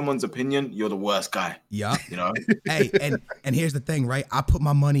share someone's opinion, you're the worst guy. Yeah. You know? Hey, and here's the thing, right? I put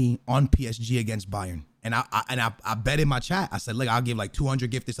my money on PSG against Bayern. And I bet in my chat, I said, look, I'll give like 200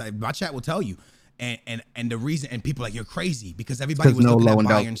 gifted. My chat will tell you. And the reason, and people are like, you're crazy because everybody was looking at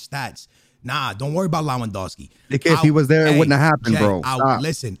Bayern stats. Nah, don't worry about Lewandowski. If he was there, it wouldn't have happened, bro.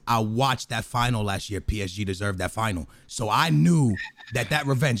 Listen, I watched that final last year. PSG deserved that final. So I knew that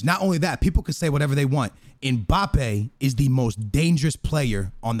revenge. Not only that, people could say whatever they want. Mbappe is the most dangerous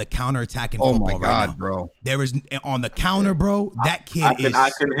player on the counterattack in football right now. Bro. There is on the counter, bro. That kid I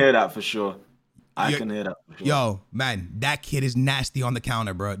can hear that for sure. I can hear that for sure. Yo, man, that kid is nasty on the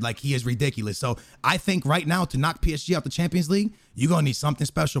counter, bro. Like, he is ridiculous. So I think right now to knock PSG out the Champions League, you're going to need something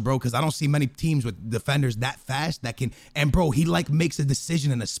special, bro, because I don't see many teams with defenders that fast that can. And, bro, he, like, makes a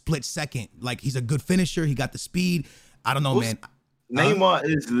decision in a split second. Like, he's a good finisher. He got the speed. I don't know, man. Neymar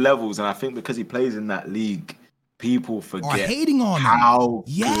is levels, and I think because he plays in that league, people forget hating on how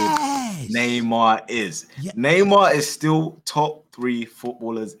good Neymar is. Yeah. Neymar is still top 3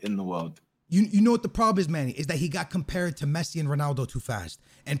 footballers in the world. You know what the problem is, Manny, is that he got compared to Messi and Ronaldo too fast.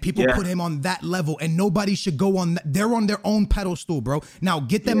 And people put him on that level, and nobody should go on that. They're on their own pedestal, bro. Now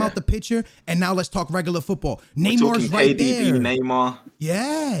get them out the picture, and now let's talk regular football. Neymar's right there. Neymar.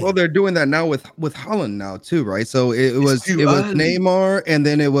 Yeah. Well, they're doing that now with Haaland now too, right? So it was Neymar, and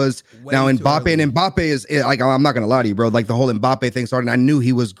then it was now Mbappe, and Mbappe is like, I'm not gonna lie to you, bro. Like the whole Mbappe thing started, and I knew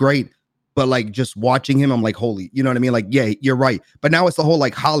he was great. But like just watching him, I'm like, holy, you know what I mean? Like, yeah, you're right. But now it's the whole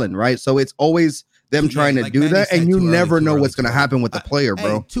like Haaland, right? So it's always them trying to do that, and you never know what's going to happen with the player,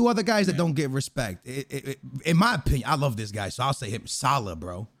 bro. Two other guys that don't get respect. In my opinion, I love this guy, so I'll say him, Salah,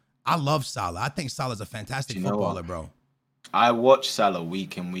 bro. I love Salah. I think Salah's a fantastic footballer, bro. I watch Salah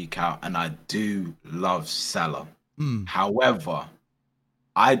week in, week out, and I do love Salah. However,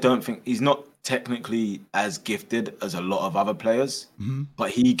 I don't think he's not technically as gifted as a lot of other players, but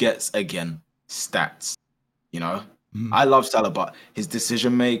he gets, again, stats, you know? I love Salah, but his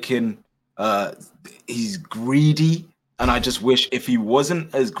decision making, he's greedy. And I just wish if he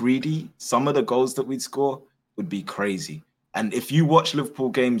wasn't as greedy, some of the goals that we'd score would be crazy. And if you watch Liverpool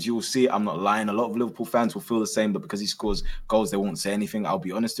games, you'll see it. I'm not lying. A lot of Liverpool fans will feel the same, but because he scores goals, they won't say anything. I'll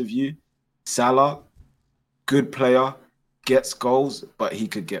be honest with you. Salah, good player, gets goals, but he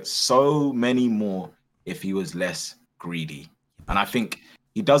could get so many more if he was less greedy. And I think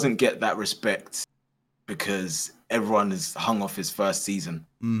he doesn't get that respect because everyone is hung off his first season,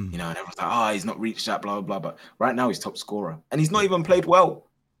 and everyone's like, he's not reached that, blah, blah, blah. But right now he's top scorer and he's not even played well.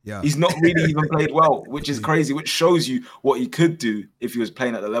 Yeah, he's not really even played well, which is crazy, which shows you what he could do if he was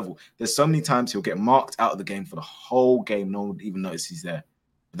playing at the level. There's so many times he'll get marked out of the game for the whole game. No one would even notice he's there.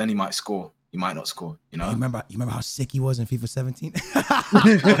 But then he might score. He might not score, You remember how sick he was in FIFA 17?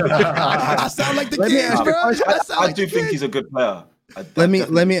 I sound like the kid, bro. I do think he's a good player. Let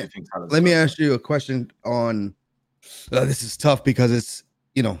me ask you a question on this is tough because it's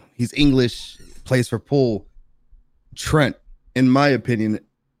he's English, plays for Poole. Trent, in my opinion,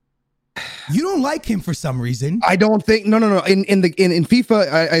 you don't like him for some reason. I don't think no. In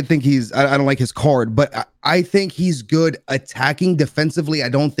FIFA, I think I don't like his card, but I think he's good attacking defensively. I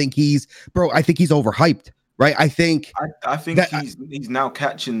don't think I think he's overhyped, right? I think he's now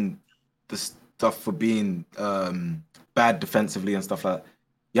catching the stuff for being bad defensively and stuff like that.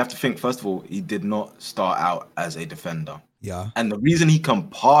 You have to think, first of all, he did not start out as a defender. Yeah. And the reason he can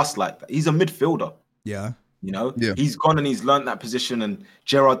pass like that, he's a midfielder. Yeah. He's gone and he's learned that position. And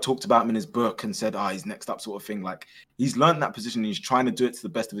Gerrard talked about him in his book and said, he's next up sort of thing. Like, he's learned that position and he's trying to do it to the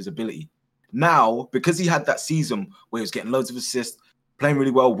best of his ability. Now, because he had that season where he was getting loads of assists, playing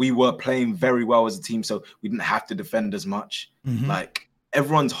really well, we were playing very well as a team, so we didn't have to defend as much. Like,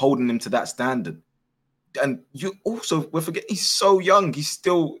 everyone's holding him to that standard. And we're forgetting he's so young. He's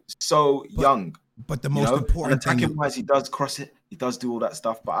still so young. But the most important thing, attacking-wise, he does cross it. He does do all that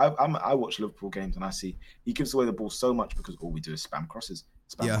stuff. But I watch Liverpool games and I see he gives away the ball so much because all we do is spam crosses.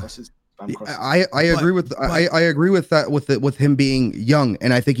 I agree with that with him being young,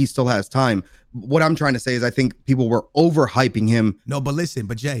 and I think he still has time. What I'm trying to say is I think people were overhyping him. No, but listen,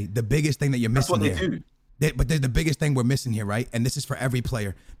 Jay, the biggest thing that you're missing but the biggest thing we're missing here, right? And this is for every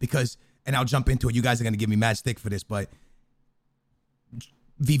player because, and I'll jump into it. You guys are going to give me mad stick for this, but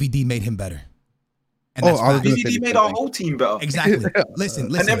VVD made him better. And VVD made our whole team better. Exactly.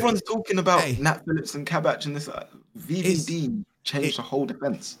 Listen. And everyone's talking about Nat Phillips and Kabach and this. VVD changed the whole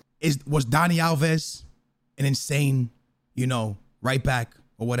defense. Was Dani Alves an insane, right back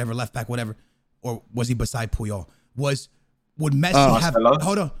or whatever, left back, whatever, or was he beside Puyol? Would Messi have?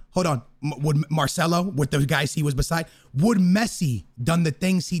 Hold on. Would Marcelo, with the guys he was beside, would Messi done the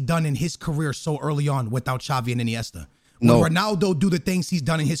things he done in his career so early on without Xavi and Iniesta? Would Ronaldo do the things he's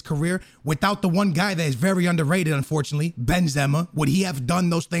done in his career without the one guy that is very underrated, unfortunately, Benzema? Would he have done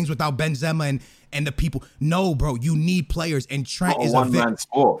those things without Benzema and the people? No, bro. You need players, and Trent is a one-man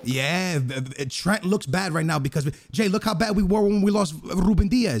sport. Yeah, Trent looks bad right now because Jay, look how bad we were when we lost Ruben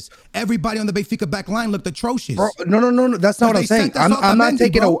Diaz. Everybody on the Benfica back line looked atrocious. Bro, no. That's not what I'm saying. I'm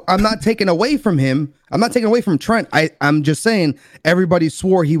not taking away from him. I'm not taking away from Trent. I'm just saying everybody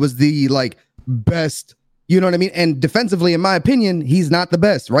swore he was the best. You know what I mean? And defensively, in my opinion, he's not the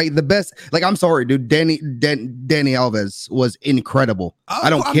best, right? The best, I'm sorry, dude. Dani Alves was incredible. I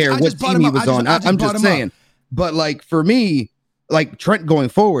don't care what team he was on. I'm just saying. But for me, Trent going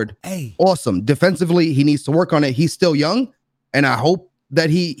forward, awesome. Defensively, he needs to work on it. He's still young, and I hope that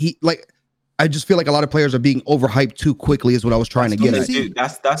I just feel like a lot of players are being overhyped too quickly is what I was trying to get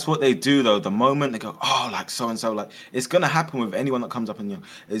at. That's what they do though. The moment they go, so and so, it's gonna happen with anyone that comes up and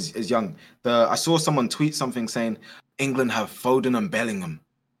is young. I saw someone tweet something saying England have Foden and Bellingham.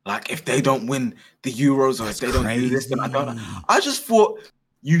 If they don't win the Euros or if they don't do this, then I don't know. I just thought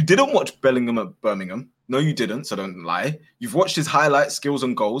you didn't watch Bellingham at Birmingham. No, you didn't. So don't lie. You've watched his highlights, skills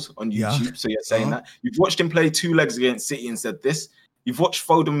and goals on YouTube. So you're saying that. You've watched him play 2 legs against City and said this. You've watched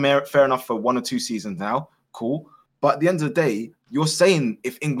Foden, fair enough, for 1 or 2 seasons now. Cool. But at the end of the day, you're saying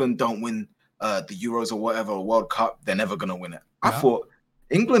if England don't win the Euros or whatever, or World Cup, they're never going to win it. I thought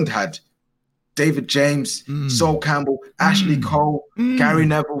England had David James, Sol Campbell, Ashley Cole, Gary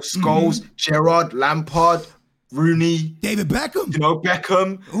Neville, Scholes, Gerrard, Lampard, Rooney. David Beckham.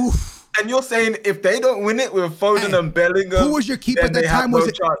 Beckham. Oof. And you're saying if they don't win it with Foden and Bellingham, who was your keeper at that time? Was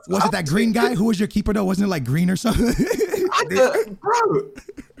it that green guy? Who was your keeper though? Wasn't it Green or something? Bro,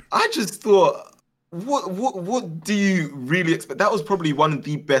 I just thought, what do you really expect? That was probably one of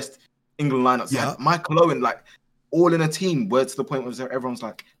the best England lineups. Yeah, Michael Owen, all in a team. Where to the point where everyone's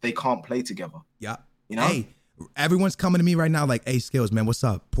they can't play together. Yeah, Hey, Everyone's coming to me right now like, hey, Skills, man, what's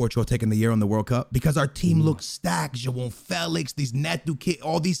up? Portugal taking the year on the World Cup? Because our team looks stacked. João Felix, these Neto kid,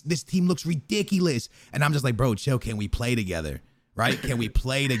 this team looks ridiculous. And I'm just like, bro, chill. Can we play together? Right? Can we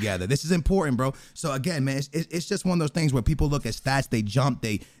play together? This is important, bro. So again, man, it's just one of those things where people look at stats, they jump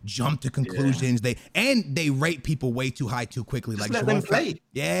to conclusions, they rate people way too high too quickly. Just like let them play.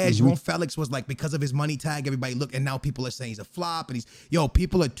 João Felix was like, because of his money tag, everybody look, and now people are saying he's a flop, and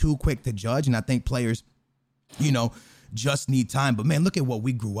people are too quick to judge, and I think players, just need time. But man, look at what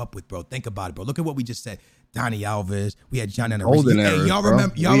we grew up with, bro. Think about it, bro. Look at what we just said. Donnie Alves, we had John and Golden Hey, era,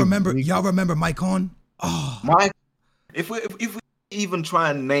 y'all remember Mike Hahn? Oh, Mike. If we even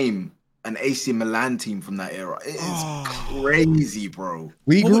try and name an AC Milan team from that era, it is crazy, bro.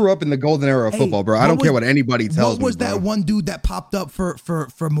 We grew up in the golden era of football, bro. I don't care what anybody tells me. What was that one dude that popped up for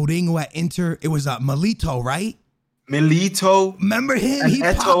Mourinho at Inter? It was Milito, right? Milito. Remember him? And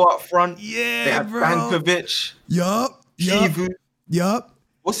Eto'o up front. Yeah, they had bro. Bankovic. Yup.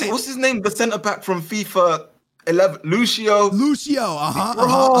 What's his name? The centre back from FIFA 11, Lucio.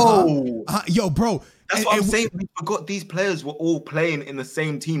 Yo, bro. That's what I'm saying. We forgot these players were all playing in the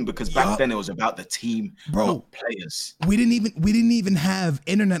same team because back then it was about the team, not players. We didn't even have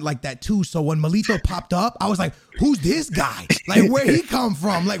internet like that too. So when Milito popped up, I was like, "Who's this guy? Like, where he come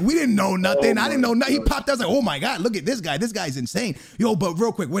from? Like, we didn't know nothing. I didn't know nothing. He popped up. I was like, oh my god, look at this guy. This guy's insane, yo." But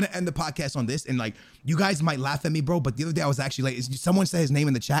real quick, we're gonna end the podcast on this, and like, you guys might laugh at me, bro. But the other day I was actually like, someone said his name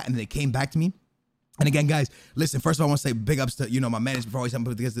in the chat, and they came back to me. And again, guys, listen, first of all, I want to say big ups to, my management for always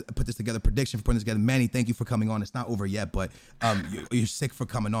helping put this together, prediction for putting this together. Manny, thank you for coming on. It's not over yet, but you're sick for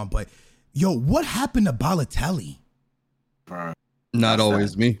coming on. But, yo, what happened to Balotelli? Not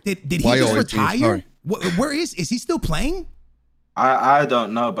always me. Did he just retire? Where is he still playing? I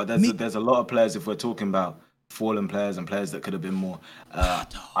don't know, but there's a lot of players, if we're talking about fallen players and players that could have been more.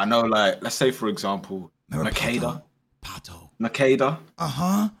 I know, like, let's say, for example, Makeda. Makeda.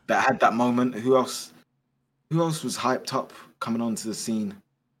 That had that moment. Who else was hyped up coming onto the scene?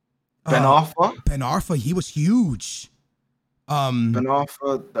 Ben Arfa. Ben Arfa, he was huge. Ben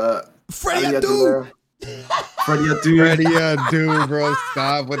Arfa. Freddie Adu. Freddie Adu, bro.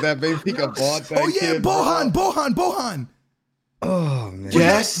 Stop with that Benfica bought that kid. Bohan. Oh man.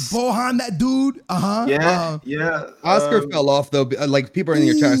 Yes. Bohan, that dude. Yeah. Oscar fell off though. Like people are in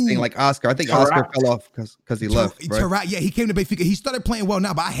your chat saying like Oscar. I think Oscar fell off because he left. Right? Tarak, yeah, he came to Benfica. He started playing well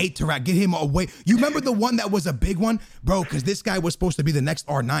now, but I hate Tarak. Get him away. You remember the one that was a big one, bro? Because this guy was supposed to be the next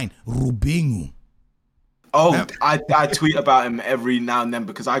R9, Rubinho. Oh, I tweet about him every now and then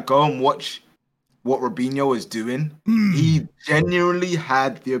because I go and watch what Rubinho is doing. He genuinely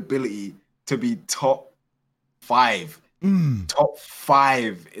had the ability to be top 5 in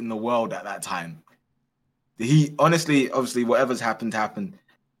the world at that time. He honestly, obviously, whatever's happened.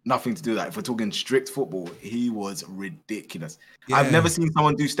 Nothing to do with that. If we're talking strict football, he was ridiculous. Yeah. I've never seen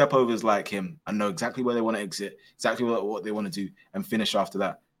someone do step overs like him. I know exactly where they want to exit, exactly what they want to do, and finish after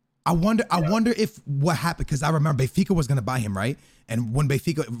that. I wonder if what happened, because I remember Benfica was going to buy him, right? And when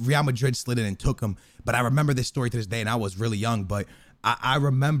Real Madrid slid in and took him, but I remember this story to this day, and I was really young, but I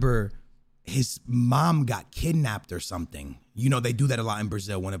remember his mom got kidnapped or something. They do that a lot in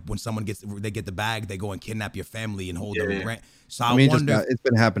Brazil. When someone they get the bag, they go and kidnap your family and hold them. So I wonder. It's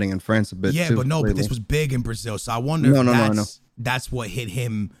been happening in France a bit. Yeah, too, but lately. but this was big in Brazil. So I wonder if that's what hit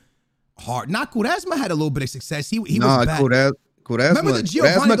him hard. Not Quaresma had a little bit of success. He was bad. Quaresma. Remember the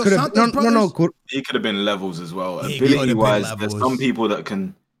Giovanni Dos Santos brothers? He could have been levels as well. Ability-wise, there's some people that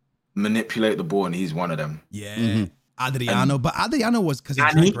can manipulate the ball, and he's one of them. Yeah, Adriano. But Adriano was because he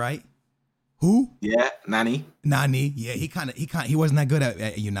drank, right? Who? Yeah, Manny. Yeah, he wasn't that good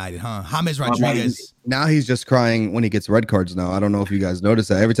at United, huh? James Rodriguez. Now he's just crying when he gets red cards now. I don't know if you guys noticed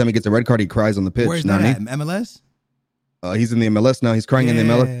that. Every time he gets a red card, he cries on the pitch. Where's that at? MLS? He's in the MLS now. He's crying in the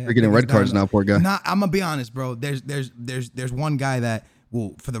MLS. They're getting red cards now, poor guy. Nah, I'm gonna be honest, bro. There's one guy that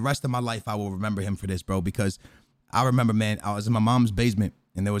will, for the rest of my life, I will remember him for this, bro, because I remember, man, I was in my mom's basement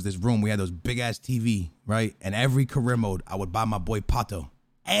and there was this room. We had those big ass TV, right? And every career mode, I would buy my boy Pato.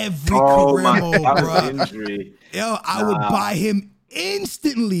 Every career mode, bro. Yo, I would buy him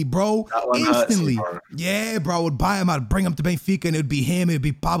instantly, bro. Instantly. Yeah, bro. I would buy him. I'd bring him to Benfica, and it would be him. It would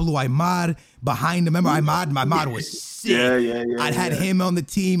be Pablo Aimar behind him. Remember Aimar? Aimar was sick. Yeah. I'd had him on the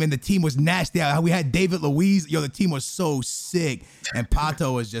team, and the team was nasty. We had David Luiz. Yo, the team was so sick. And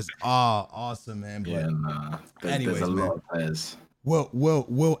Pato was just, awesome, man. But there's a lot of players.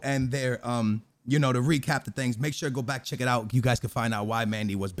 We'll end there. To recap the things, make sure to go back, check it out. You guys can find out why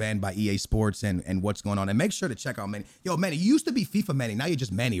Manny was banned by EA Sports and what's going on. And make sure to check out Manny. Yo, Manny, you used to be FIFA Manny. Now you're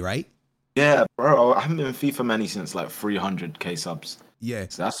just Manny, right? Yeah, bro. I haven't been FIFA Manny since like 300k subs. Yeah.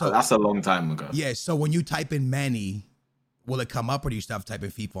 So that's a long time ago. Yeah. So when you type in Manny, will it come up, or do you still have to type in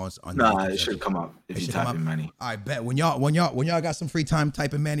FIFA on Nah, it should come up if you type in Manny. I bet when y'all got some free time,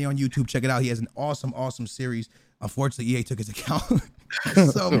 type in Manny on YouTube. Check it out. He has an awesome series. Unfortunately, EA took his account.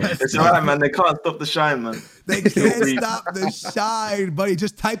 So it's all right, man. They can't stop the shine, man. They can't stop the shine, buddy.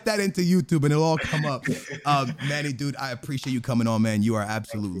 Just type that into YouTube and it'll all come up. Manny, dude, I appreciate you coming on, man. You are an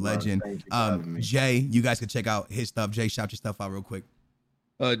absolute legend. Thank you for having me. Jay, you guys can check out his stuff. Jay, shout your stuff out real quick.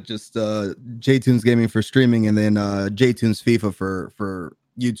 Just J-Tunes Gaming for streaming, and then J-Tunes FIFA for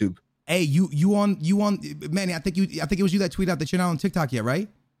YouTube. Hey, you on Manny, I think it was you that tweeted out that you're not on TikTok yet, right?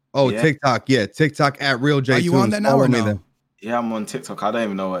 Oh, yeah. TikTok at Real J-Tunes. Are you on that now or no? Yeah, I'm on TikTok. I don't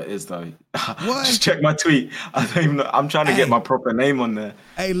even know what it is though. What? Just check my tweet. I don't even know. I'm trying to get my proper name on there.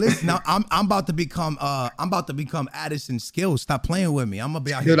 Hey, listen, now I'm about to become Addison Skills. Stop playing with me. I'm gonna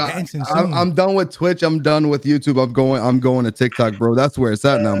be out here dancing soon. I'm done with Twitch. I'm done with YouTube. I'm going to TikTok, bro. That's where it's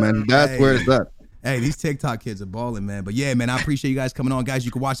at now, man. That's where it's at. Hey, these TikTok kids are balling, man. But yeah, man, I appreciate you guys coming on. Guys, you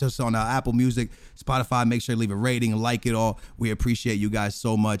can watch us on Apple Music, Spotify. Make sure to leave a rating and like it all. We appreciate you guys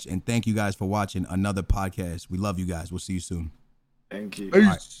so much. And thank you guys for watching another podcast. We love you guys. We'll see you soon. Thank you. All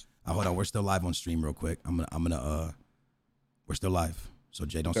right. Hold on. We're still live on stream real quick. We're still live. So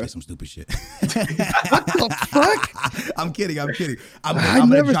Jay, don't say some stupid shit. What the fuck? I'm kidding. I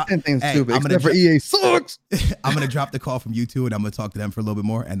never said things stupid except for EA sucks. I'm gonna drop the call from you two, and I'm gonna talk to them for a little bit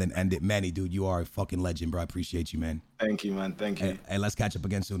more, and then end it. Manny, dude, you are a fucking legend, bro. I appreciate you, man. Thank you, man. Thank you. Hey, let's catch up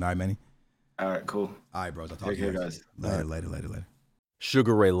again soon. All right, Manny. All right, cool. All right, bros. I'll talk to you guys. Later.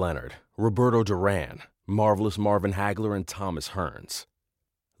 Sugar Ray Leonard, Roberto Duran, Marvelous Marvin Hagler, and Thomas Hearns.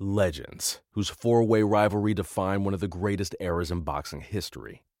 Legends, whose four-way rivalry defined one of the greatest eras in boxing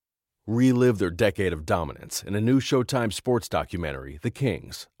history. Relive their decade of dominance in a new Showtime sports documentary, The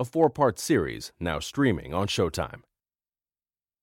Kings, a 4-part series now streaming on Showtime.